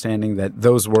an understanding that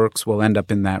those works will end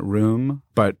up in that room,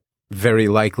 but very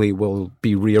likely will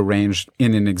be rearranged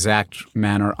in an exact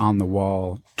manner on the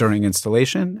wall during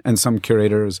installation. And some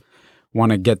curators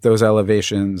want to get those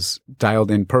elevations dialed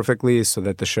in perfectly so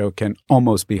that the show can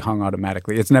almost be hung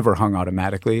automatically. It's never hung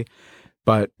automatically,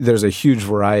 but there's a huge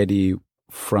variety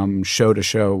from show to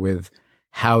show with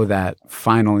how that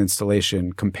final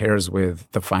installation compares with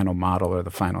the final model or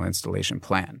the final installation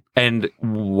plan. And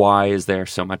why is there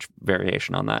so much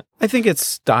variation on that? I think it's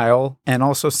style, and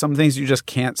also some things you just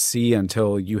can't see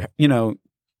until you're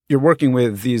working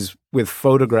with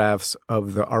photographs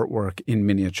of the artwork in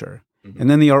miniature. Mm-hmm. And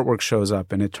then the artwork shows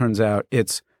up and it turns out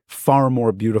it's far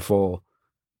more beautiful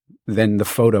than the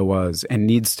photo was and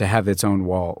needs to have its own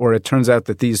wall. Or it turns out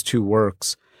that these two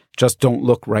works just don't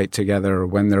look right together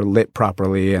when they're lit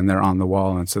properly and they're on the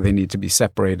wall, and so they need to be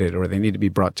separated or they need to be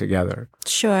brought together.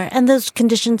 Sure. And those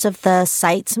conditions of the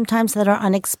site sometimes that are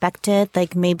unexpected,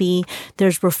 like maybe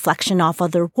there's reflection off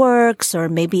other works, or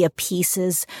maybe a piece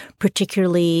is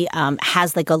particularly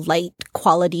has a light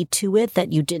quality to it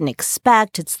that you didn't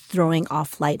expect. It's throwing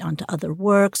off light onto other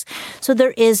works. So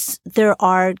there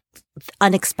are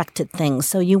unexpected things.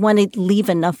 So you want to leave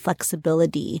enough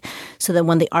flexibility so that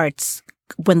when the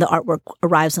artwork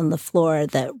arrives on the floor,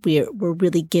 that we're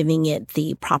really giving it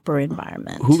the proper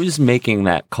environment. Who is making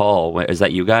that call? Is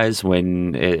that you guys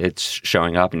when it's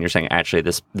showing up and you're saying, actually,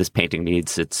 this painting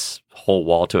needs its whole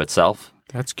wall to itself?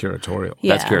 That's curatorial.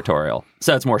 Yeah. That's curatorial.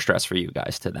 So it's more stress for you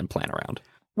guys to then plan around.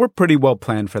 We're pretty well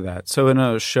planned for that. So in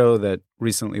a show that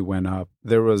recently went up,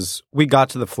 we got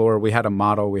to the floor, we had a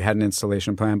model, we had an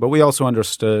installation plan, but we also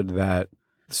understood that.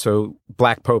 So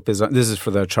Black Pope this is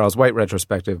for the Charles White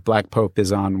retrospective. Black Pope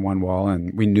is on one wall,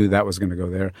 and we knew that was going to go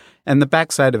there. And the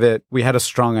backside of it, we had a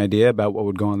strong idea about what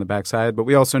would go on the backside, but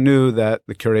we also knew that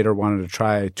the curator wanted to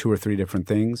try 2 or 3 different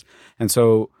things. And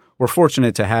so we're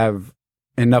fortunate to have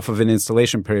enough of an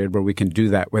installation period where we can do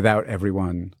that without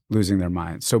everyone losing their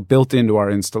minds. So built into our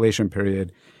installation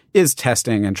period is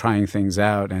testing and trying things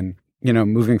out and,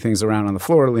 moving things around on the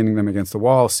floor, leaning them against the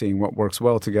wall, seeing what works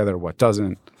well together, what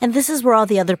doesn't. And this is where all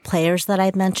the other players that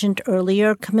I mentioned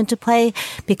earlier come into play,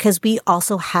 because we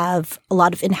also have a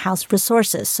lot of in-house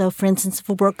resources. So, for instance, if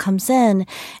a work comes in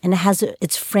and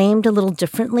it's framed a little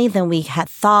differently than we had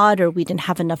thought, or we didn't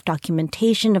have enough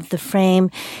documentation of the frame,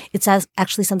 it's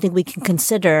actually something we can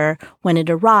consider when it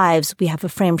arrives. We have a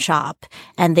frame shop,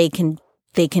 and they can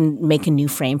make a new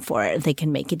frame for it. They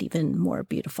can make it even more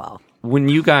beautiful. When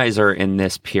you guys are in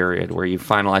this period where you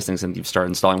finalize things and you've started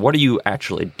installing, what are you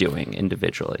actually doing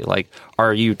individually? Like,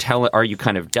 are you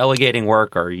kind of delegating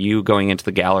work? Are you going into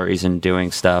the galleries and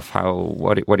doing stuff?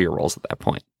 What are your roles at that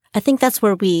point? I think that's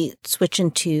where we switch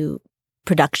into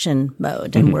production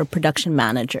mode, and we're production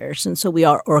managers. And so we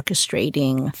are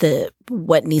orchestrating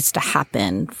what needs to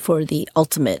happen for the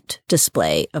ultimate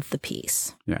display of the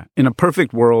piece. Yeah. In a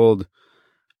perfect world,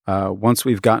 once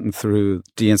we've gotten through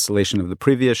the installation of the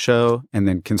previous show and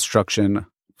then construction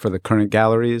for the current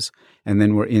galleries, and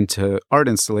then we're into art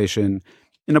installation,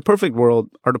 in a perfect world,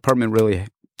 our department really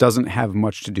doesn't have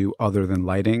much to do other than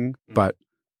lighting. But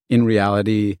in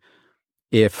reality,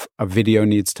 if a video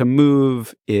needs to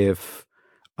move, if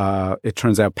it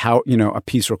turns out a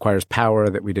piece requires power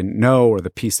that we didn't know, or the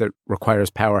piece that requires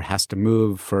power has to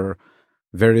move for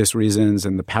various reasons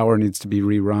and the power needs to be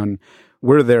rerun,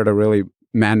 we're there to really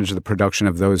manage the production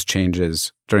of those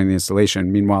changes during the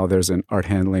installation. Meanwhile, there's an art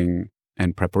handling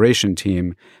and preparation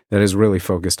team that is really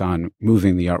focused on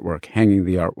moving the artwork, hanging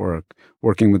the artwork,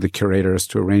 working with the curators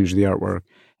to arrange the artwork.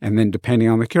 And then depending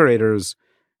on the curators,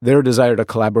 their desire to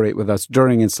collaborate with us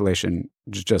during installation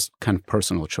is just kind of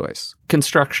personal choice.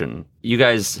 Construction. You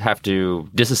guys have to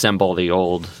disassemble the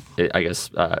old,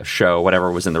 show,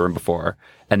 whatever was in the room before,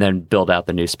 and then build out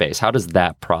the new space. How does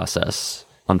that process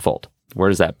unfold? Where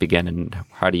does that begin, and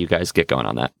how do you guys get going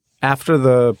on that? After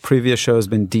the previous show has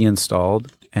been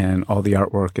deinstalled and all the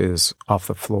artwork is off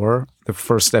the floor, the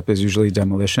first step is usually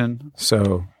demolition.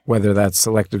 So whether that's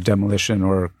selective demolition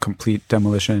or complete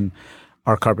demolition,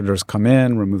 our carpenters come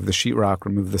in, remove the sheetrock,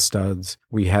 remove the studs.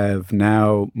 We have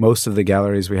now, most of the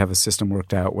galleries, we have a system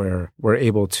worked out where we're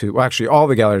able to, all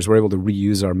the galleries, we're able to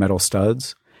reuse our metal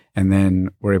studs. And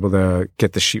then we're able to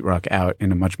get the sheetrock out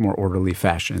in a much more orderly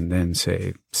fashion than,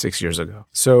 say, 6 years ago.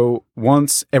 So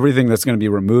once everything that's going to be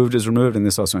removed is removed, and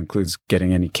this also includes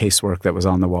getting any casework that was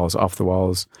on the walls off the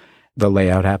walls, the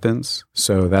layout happens.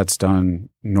 So that's done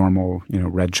normal,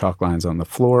 red chalk lines on the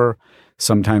floor.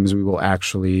 Sometimes we will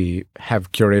actually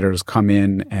have curators come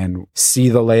in and see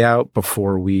the layout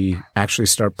before we actually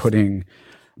start putting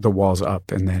the walls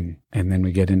up, and then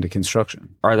we get into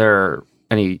construction. Are there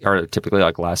typically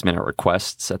like last minute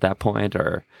requests at that point,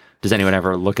 or does anyone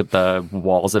ever look at the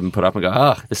walls that have been put up and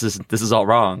go, this is all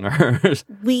wrong?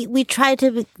 We try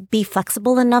to be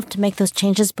flexible enough to make those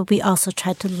changes, but we also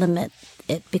try to limit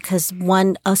it, because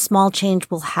a small change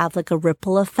will have like a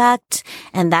ripple effect,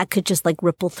 and that could just like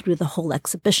ripple through the whole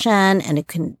exhibition, and it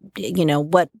can,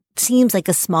 what seems like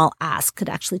a small ask could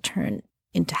actually turn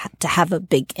into to have a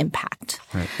big impact.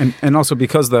 Right. And also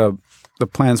because the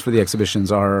plans for the exhibitions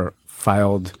are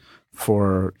filed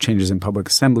for changes in public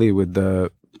assembly with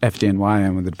the FDNY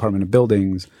and with the Department of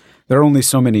Buildings, there are only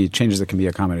so many changes that can be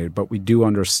accommodated. But we do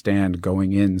understand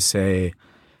going in,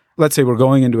 let's say we're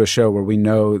going into a show where we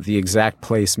know the exact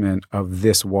placement of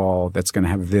this wall that's going to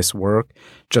have this work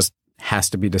just has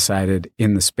to be decided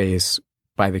in the space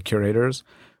by the curators.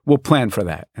 We'll plan for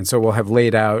that. And so we'll have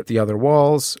laid out the other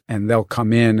walls, and they'll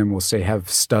come in and we'll have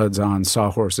studs on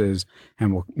sawhorses,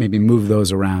 and we'll maybe move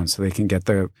those around so they can get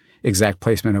the exact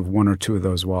placement of one or two of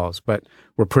those walls. But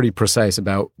we're pretty precise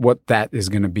about what that is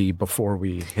going to be before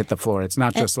we hit the floor. It's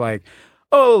not just like,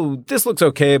 this looks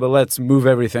okay, but let's move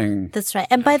everything. That's right.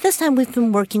 And by this time, we've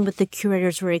been working with the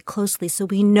curators very closely, so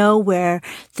we know where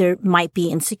there might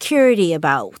be insecurity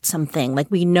about something.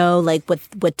 Like we know like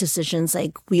what decisions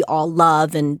like we all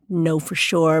love and know for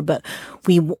sure, but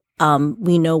we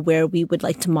know where we would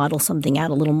like to model something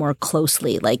out a little more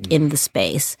closely, like in the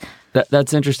space.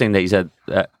 That's interesting that you said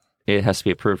that it has to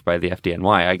be approved by the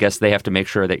FDNY. I guess they have to make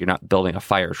sure that you're not building a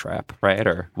fire trap, right?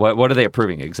 Or what are they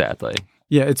approving exactly?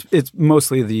 Yeah, it's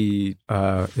mostly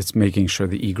it's making sure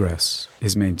the egress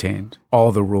is maintained,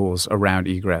 all the rules around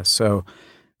egress. So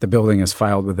the building is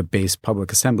filed with a base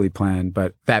public assembly plan,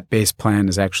 but that base plan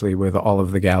is actually with all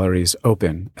of the galleries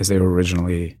open as they were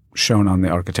originally shown on the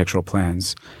architectural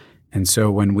plans. And so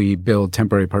when we build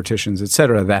temporary partitions, et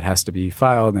cetera, that has to be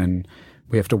filed and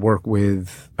we have to work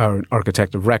with our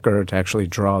architect of record to actually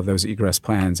draw those egress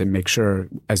plans and make sure,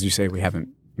 as you say, we haven't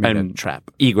made a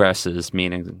trap. Egress is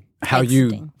meaning how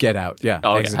you get out. Yeah.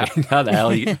 Oh, yeah. How the hell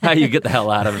how you get the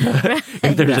hell out of it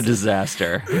if there's a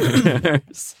disaster.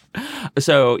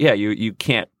 So, yeah, you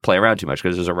can't play around too much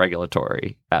because there's a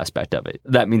regulatory aspect of it.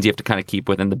 That means you have to kind of keep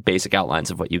within the basic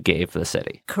outlines of what you gave for the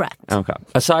city. Correct. Okay.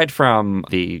 Aside from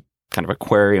the kind of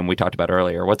aquarium we talked about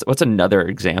earlier, what's another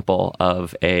example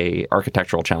of a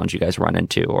architectural challenge you guys run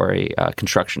into, or a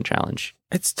construction challenge?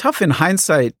 It's tough in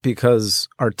hindsight because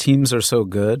our teams are so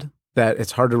good that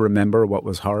it's hard to remember what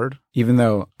was hard, even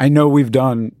though I know we've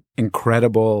done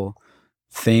incredible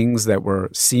things that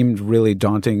seemed really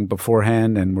daunting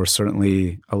beforehand and were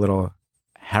certainly a little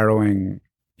harrowing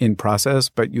in process.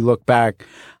 But you look back,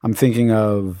 I'm thinking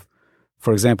of,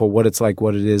 for example, What It's Like,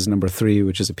 What It Is, number 3,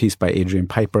 which is a piece by Adrian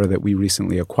Piper that we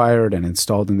recently acquired and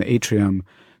installed in the atrium.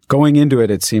 Going into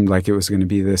it, it seemed like it was going to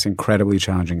be this incredibly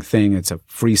challenging thing. It's a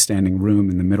freestanding room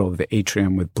in the middle of the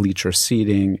atrium with bleacher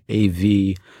seating,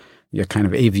 AV, a kind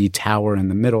of AV tower in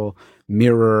the middle,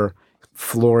 mirror,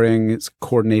 flooring,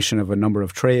 coordination of a number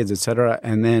of trades, et cetera.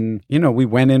 And then, we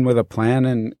went in with a plan,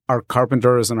 and our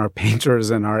carpenters and our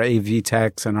painters and our AV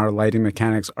techs and our lighting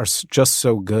mechanics are just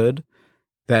so good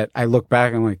that I look back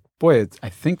and I'm like, boy, I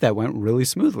think that went really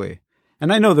smoothly.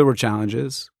 And I know there were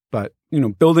challenges, but,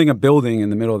 building a building in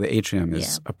the middle of the atrium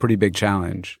is a pretty big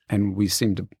challenge. And we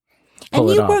seem to pull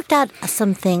it off. And you worked out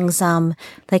some things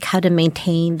like how to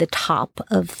maintain the top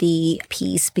of the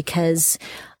piece, because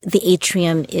the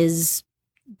atrium is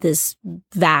this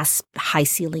vast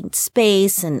high-ceilinged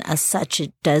space, and as such,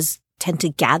 it does tend to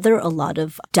gather a lot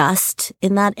of dust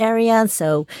in that area.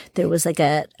 So there was like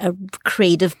a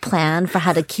creative plan for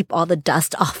how to keep all the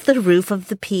dust off the roof of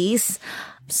the piece.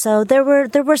 So there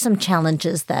were some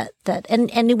challenges that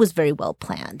and it was very well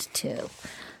planned too.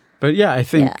 But yeah, I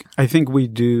think we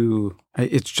do.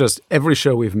 It's just every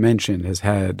show we've mentioned has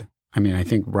had. I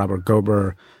think Robert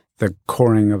Gober, the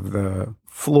coring of the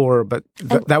floor, but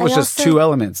that was just two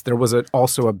elements. There was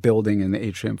also a building in the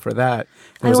atrium for that.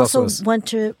 I also want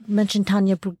to mention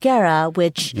Tanya Bruguera,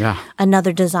 which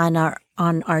another designer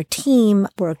on our team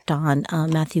worked on,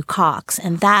 Matthew Cox,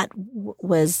 and that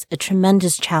was a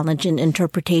tremendous challenge in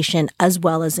interpretation as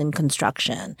well as in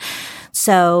construction.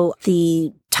 So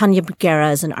Tanya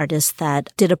Bruguera is an artist that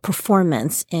did a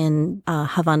performance in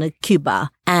Havana,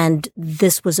 Cuba, and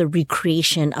this was a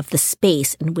recreation of the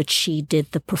space in which she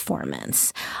did the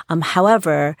performance.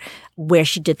 However, where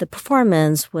she did the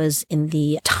performance was in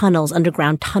the tunnels,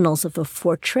 underground tunnels of a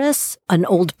fortress, an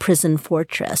old prison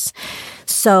fortress.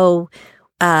 So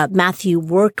Matthew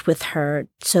worked with her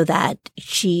so that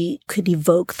she could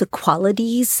evoke the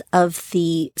qualities of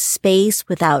the space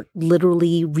without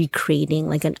literally recreating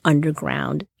like an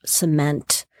underground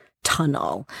cement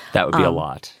tunnel. That would be a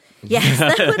lot. Yes,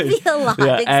 that would be a lot.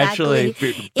 Yeah, exactly.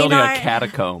 Actually, building a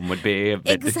catacomb would be a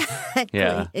bit.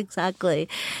 Exactly.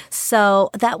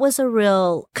 So that was a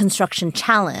real construction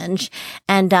challenge,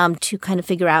 and to kind of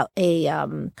figure out a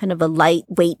kind of a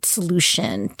lightweight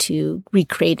solution to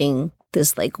recreating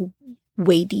this like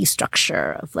weighty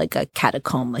structure of like a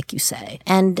catacomb, like you say.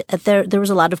 And there was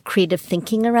a lot of creative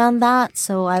thinking around that.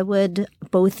 So I would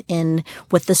both in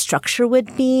what the structure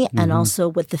would be and also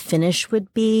what the finish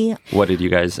would be. What did you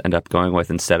guys end up going with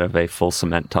instead of a full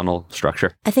cement tunnel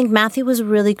structure? I think Matthew was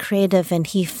really creative, and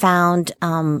he found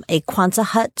a Quonset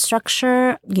hut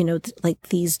structure, like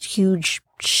these huge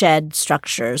shed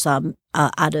structures out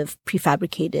of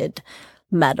prefabricated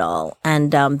metal.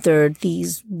 And there are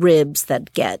these ribs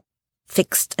that get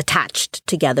attached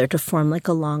together to form like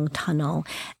a long tunnel.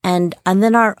 And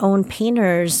then our own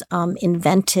painters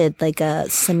invented like a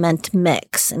cement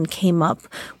mix and came up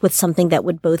with something that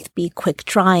would both be quick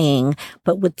drying,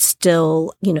 but would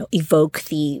still, evoke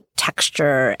the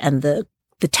texture and the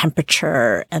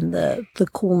temperature and the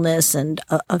coolness and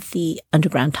of the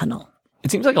underground tunnel.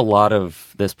 It seems like a lot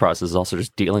of this process is also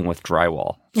just dealing with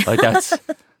drywall. Like that's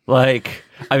like,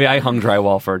 I hung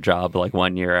drywall for a job like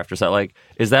 1 year after. So like,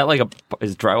 is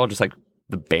drywall just like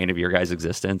the bane of your guys'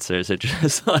 existence? Or is it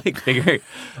just like figuring,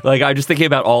 like, I'm just thinking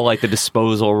about all like the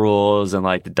disposal rules and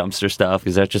like the dumpster stuff.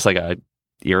 Is that just like a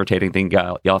irritating thing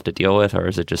you'll have to deal with? Or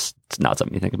is it just not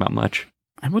something you think about much?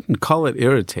 I wouldn't call it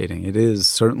irritating. It is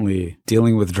certainly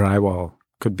dealing with drywall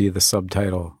could be the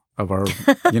subtitle of our,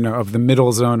 of the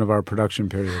middle zone of our production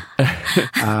period.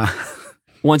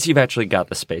 Once you've actually got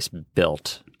the space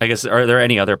built, I guess, are there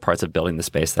any other parts of building the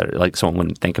space that like someone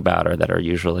wouldn't think about or that are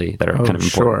kind of important?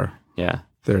 Sure. Yeah.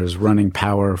 There's running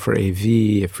power for AV.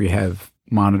 If we have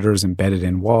monitors embedded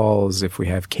in walls, if we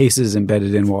have cases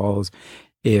embedded in walls,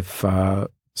 if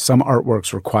Some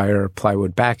artworks require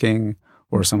plywood backing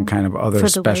or some kind of other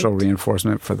special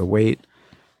reinforcement for the weight.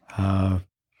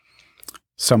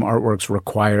 Some artworks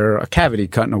require a cavity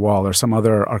cut in a wall or some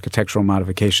other architectural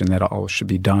modification that all should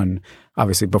be done,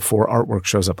 obviously, before artwork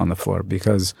shows up on the floor.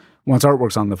 Because once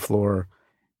artwork's on the floor,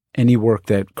 any work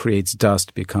that creates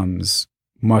dust becomes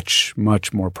much,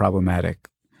 much more problematic.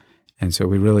 And so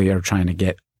we really are trying to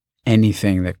get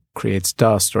anything that creates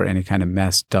dust or any kind of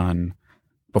mess done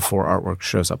before artwork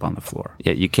shows up on the floor.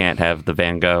 Yeah, you can't have the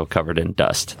Van Gogh covered in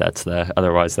dust.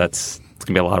 Otherwise it's going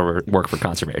to be a lot of work for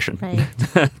conservation.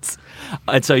 Right.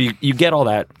 And so you get all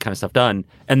that kind of stuff done,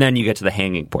 and then you get to the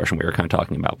hanging portion we were kind of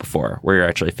talking about before, where you're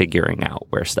actually figuring out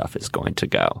where stuff is going to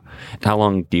go. How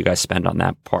long do you guys spend on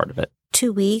that part of it?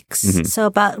 2 weeks. Mm-hmm.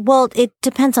 So it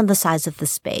depends on the size of the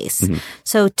space. Mm-hmm.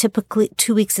 So typically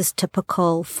 2 weeks is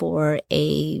typical for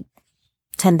a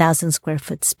 10,000 square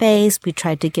foot space. We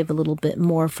tried to give a little bit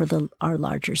more for our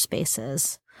larger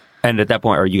spaces. And at that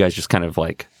point, are you guys just kind of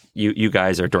like, you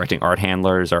guys are directing art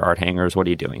handlers or art hangers? What are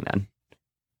you doing then?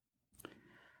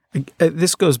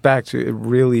 This goes back to, it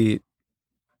really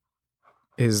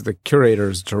is the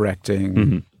curators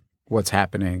directing what's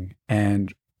happening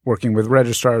and working with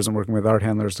registrars and working with art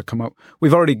handlers to come up.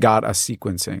 We've already got a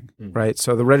sequencing, right?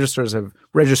 So the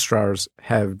registrars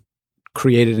have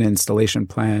created an installation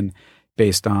plan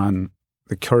based on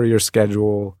the courier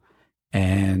schedule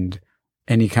and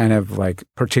any kind of like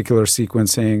particular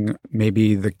sequencing.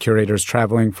 Maybe the curator's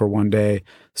traveling for one day.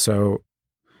 So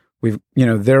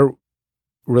they're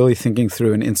really thinking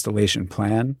through an installation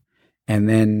plan. And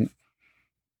then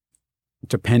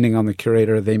depending on the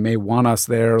curator, they may want us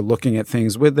there looking at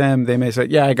things with them. They may say,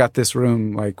 yeah, I got this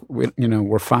room. Like,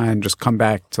 we're fine. Just come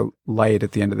back to light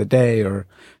at the end of the day, or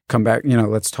come back,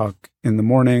 let's talk in the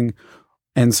morning.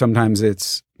 And sometimes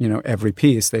it's, every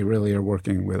piece they really are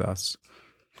working with us.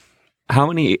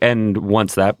 And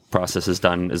once that process is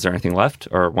done, is there anything left?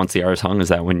 Or once the art is hung, is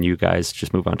that when you guys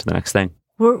just move on to the next thing?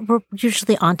 We're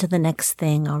usually on to the next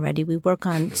thing already. We work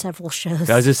on several shows.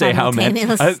 I was just saying, how many?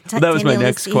 That was my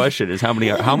next question: is how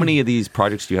many of these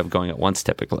projects do you have going at once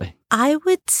typically? I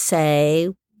would say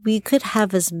we could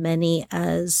have as many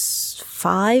as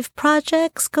 5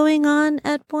 projects going on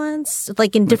at once,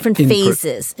 like in different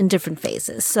phases.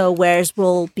 So whereas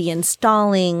we'll be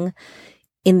installing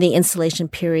in the installation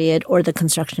period or the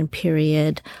construction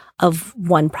period of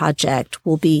one project,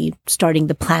 we'll be starting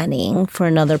the planning for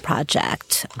another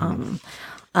project. And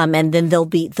then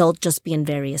they'll just be in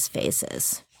various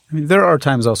phases. I mean, there are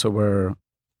times also where,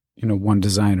 one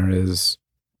designer is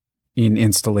in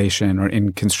installation or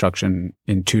in construction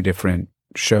in 2 different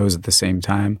shows at the same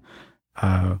time.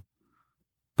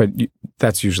 But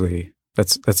that's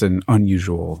an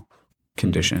unusual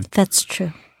condition. That's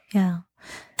true. Yeah.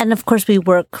 And of course, we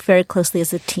work very closely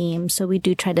as a team. So we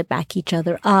do try to back each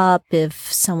other up.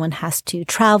 If someone has to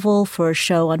travel for a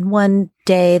show on one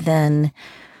day, then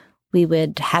we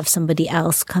would have somebody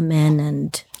else come in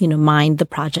and, mind the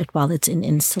project while it's in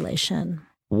installation.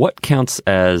 What counts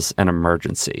as an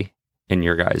emergency in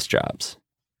your guys' jobs?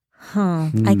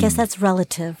 I guess that's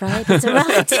relative, right? It's a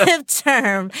relative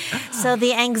term. So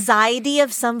the anxiety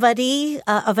of somebody,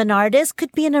 of an artist,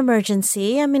 could be an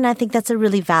emergency. I mean, I think that's a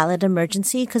really valid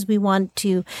emergency because we want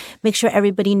to make sure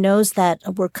everybody knows that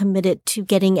we're committed to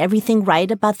getting everything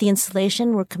right about the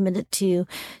installation. We're committed to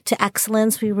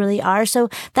excellence. We really are. So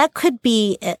that could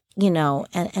be an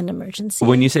emergency.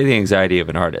 When you say the anxiety of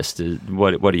an artist,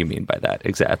 what do you mean by that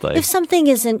exactly? If something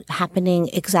isn't happening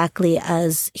exactly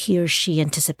as he or she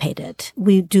anticipated,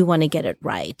 we do want to get it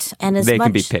right. And they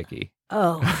can be picky.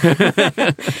 Oh,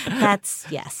 that's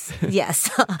yes.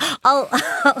 I'll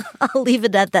leave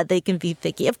it at that. They can be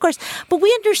picky, of course, but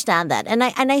we understand that, and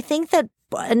I think that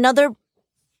another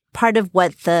part of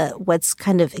what's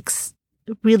kind of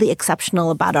really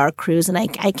exceptional about our crews, and I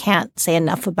can't say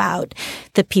enough about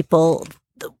the people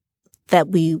that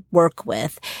we work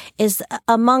with, is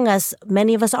among us,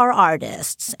 many of us are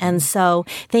artists. And so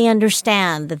they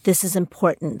understand that this is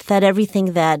important, that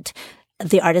everything that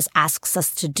the artist asks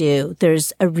us to do,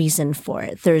 there's a reason for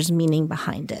it. There's meaning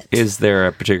behind it. Is there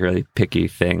a particularly picky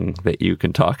thing that you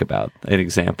can talk about, an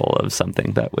example of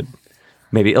something that would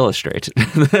maybe illustrate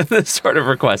the sort of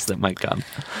request that might come?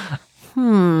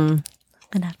 I'm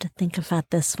going to have to think about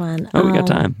this one. Oh, we got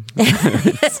time.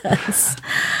 Yes.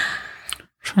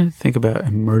 Trying to think about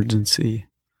emergency.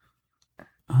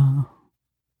 I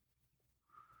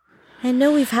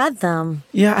know we've had them.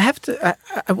 Yeah,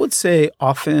 I would say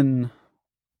often,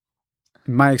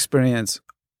 in my experience,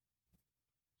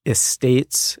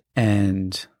 estates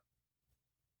can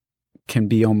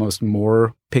be almost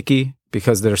more picky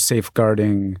because they're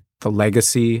safeguarding the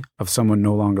legacy of someone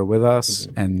no longer with us.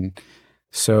 And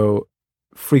so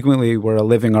frequently where a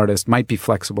living artist might be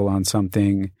flexible on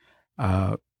something,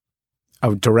 a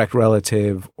direct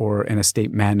relative or an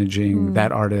estate managing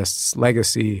that artist's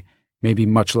legacy may be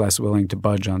much less willing to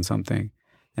budge on something.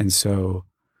 And so...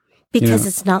 Because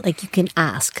it's not like you can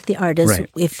ask the artist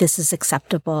if this is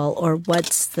acceptable or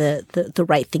what's the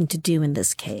right thing to do in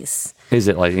this case. Is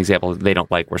it like an example, they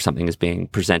don't like where something is being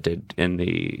presented in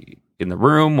the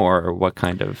room, or what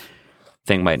kind of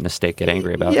thing might an estate get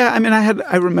angry about? Yeah, I mean,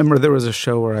 I remember there was a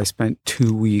show where I spent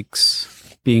 2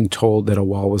 weeks being told that a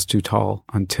wall was too tall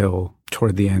until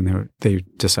toward the end they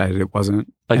decided it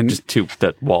wasn't.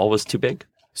 That wall was too big?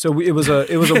 So it was a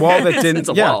wall that didn't.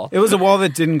 Wall. It was a wall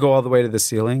that didn't go all the way to the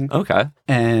ceiling. Okay,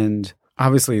 and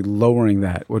obviously lowering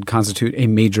that would constitute a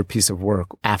major piece of work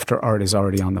after art is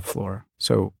already on the floor.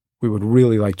 So we would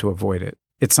really like to avoid it.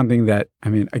 It's something that, I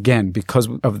mean, again, because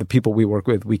of the people we work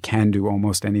with, we can do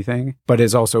almost anything, but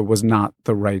it also was not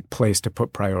the right place to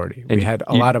put priority. And we had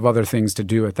a lot of other things to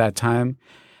do at that time.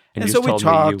 And so we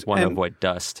talked. You want to avoid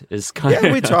dust. We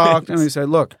talked and we said,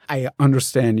 look, I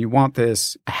understand you want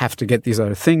this. I have to get these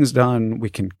other things done. We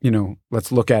can,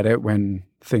 let's look at it when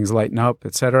things lighten up,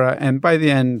 et cetera. And by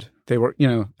the end, they were,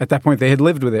 at that point, they had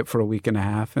lived with it for a week and a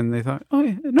half. And they thought, oh,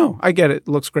 yeah, no, I get it. It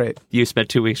looks great. You spent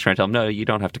 2 weeks trying to tell them, no, you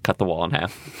don't have to cut the wall in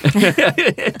half.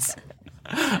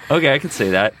 Okay, I can say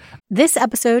that. This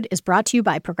episode is brought to you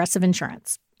by Progressive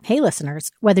Insurance. Hey,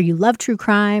 listeners, whether you love true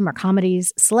crime or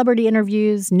comedies, celebrity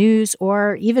interviews, news,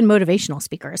 or even motivational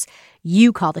speakers,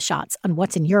 you call the shots on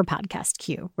what's in your podcast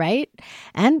queue, right?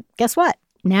 And guess what?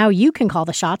 Now you can call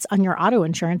the shots on your auto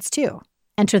insurance, too.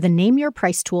 Enter the Name Your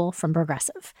Price tool from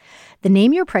Progressive. The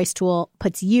Name Your Price tool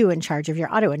puts you in charge of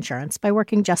your auto insurance by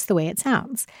working just the way it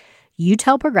sounds. You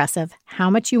tell Progressive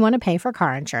how much you want to pay for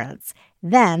car insurance.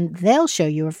 Then they'll show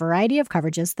you a variety of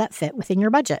coverages that fit within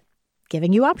your budget,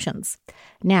 giving you options.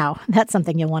 Now, that's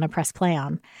something you'll want to press play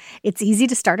on. It's easy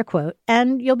to start a quote,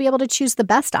 and you'll be able to choose the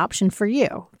best option for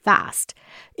you fast.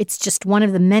 It's just one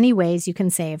of the many ways you can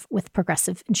save with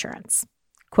Progressive Insurance.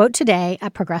 Quote today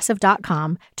at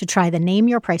Progressive.com to try the Name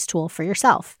Your Price tool for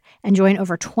yourself and join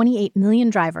over 28 million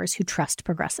drivers who trust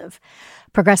Progressive.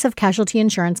 Progressive Casualty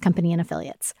Insurance Company and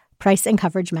Affiliates. Price and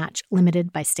coverage match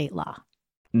limited by state law.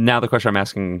 Now the question I'm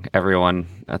asking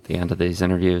everyone at the end of these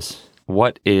interviews: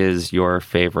 what is your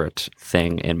favorite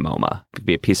thing in MoMA? It could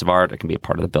be a piece of art. It can be a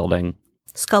part of the building.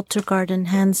 Sculpture Garden,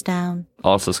 hands down.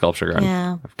 Also Sculpture Garden.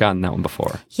 Yeah. I've gotten that one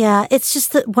before. Yeah, it's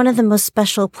just one of the most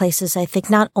special places, I think,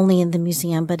 not only in the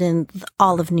museum, but in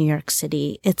all of New York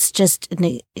City. It's just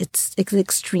it's an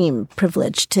extreme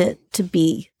privilege to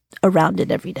be around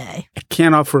it every day. I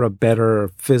can't offer a better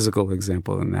physical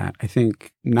example than that. I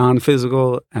think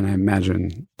non-physical, and I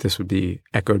imagine this would be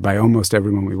echoed by almost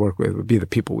everyone we work with, would be the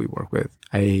people we work with.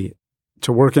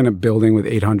 To work in a building with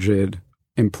 800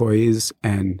 employees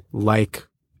and like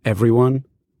everyone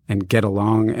and get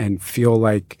along and feel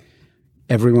like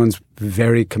everyone's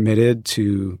very committed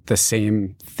to the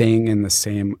same thing and the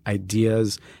same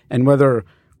ideas. And whether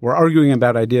we're arguing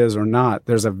about ideas or not,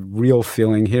 there's a real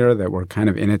feeling here that we're kind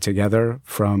of in it together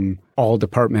from all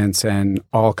departments and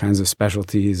all kinds of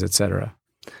specialties, et cetera.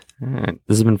 All right.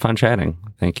 This has been fun chatting.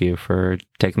 Thank you for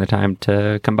taking the time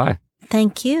to come by.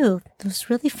 Thank you. It was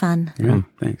really fun. Yeah,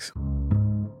 thanks.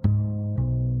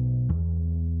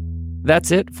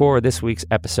 That's it for this week's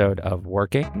episode of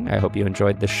Working. I hope you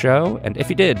enjoyed the show. And if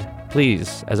you did,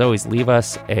 please, as always, leave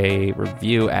us a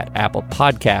review at Apple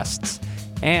Podcasts.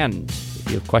 And if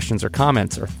you have questions or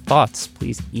comments or thoughts,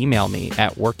 please email me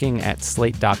at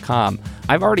working@slate.com.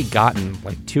 I've already gotten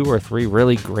like 2 or 3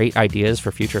 really great ideas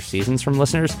for future seasons from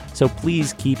listeners, so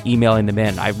please keep emailing them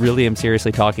in. I really am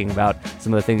seriously talking about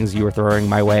some of the things you were throwing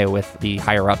my way with the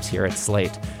higher-ups here at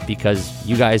Slate, because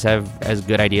you guys have as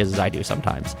good ideas as I do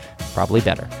sometimes, probably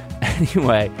better.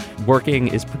 Anyway, Working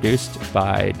is produced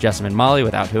by Jessamine Molly,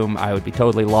 without whom I would be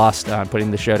totally lost on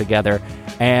putting the show together.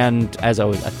 And as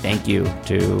always, a thank you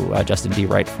to Justin D.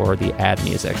 Wright for the ad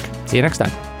music. See you next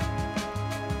time.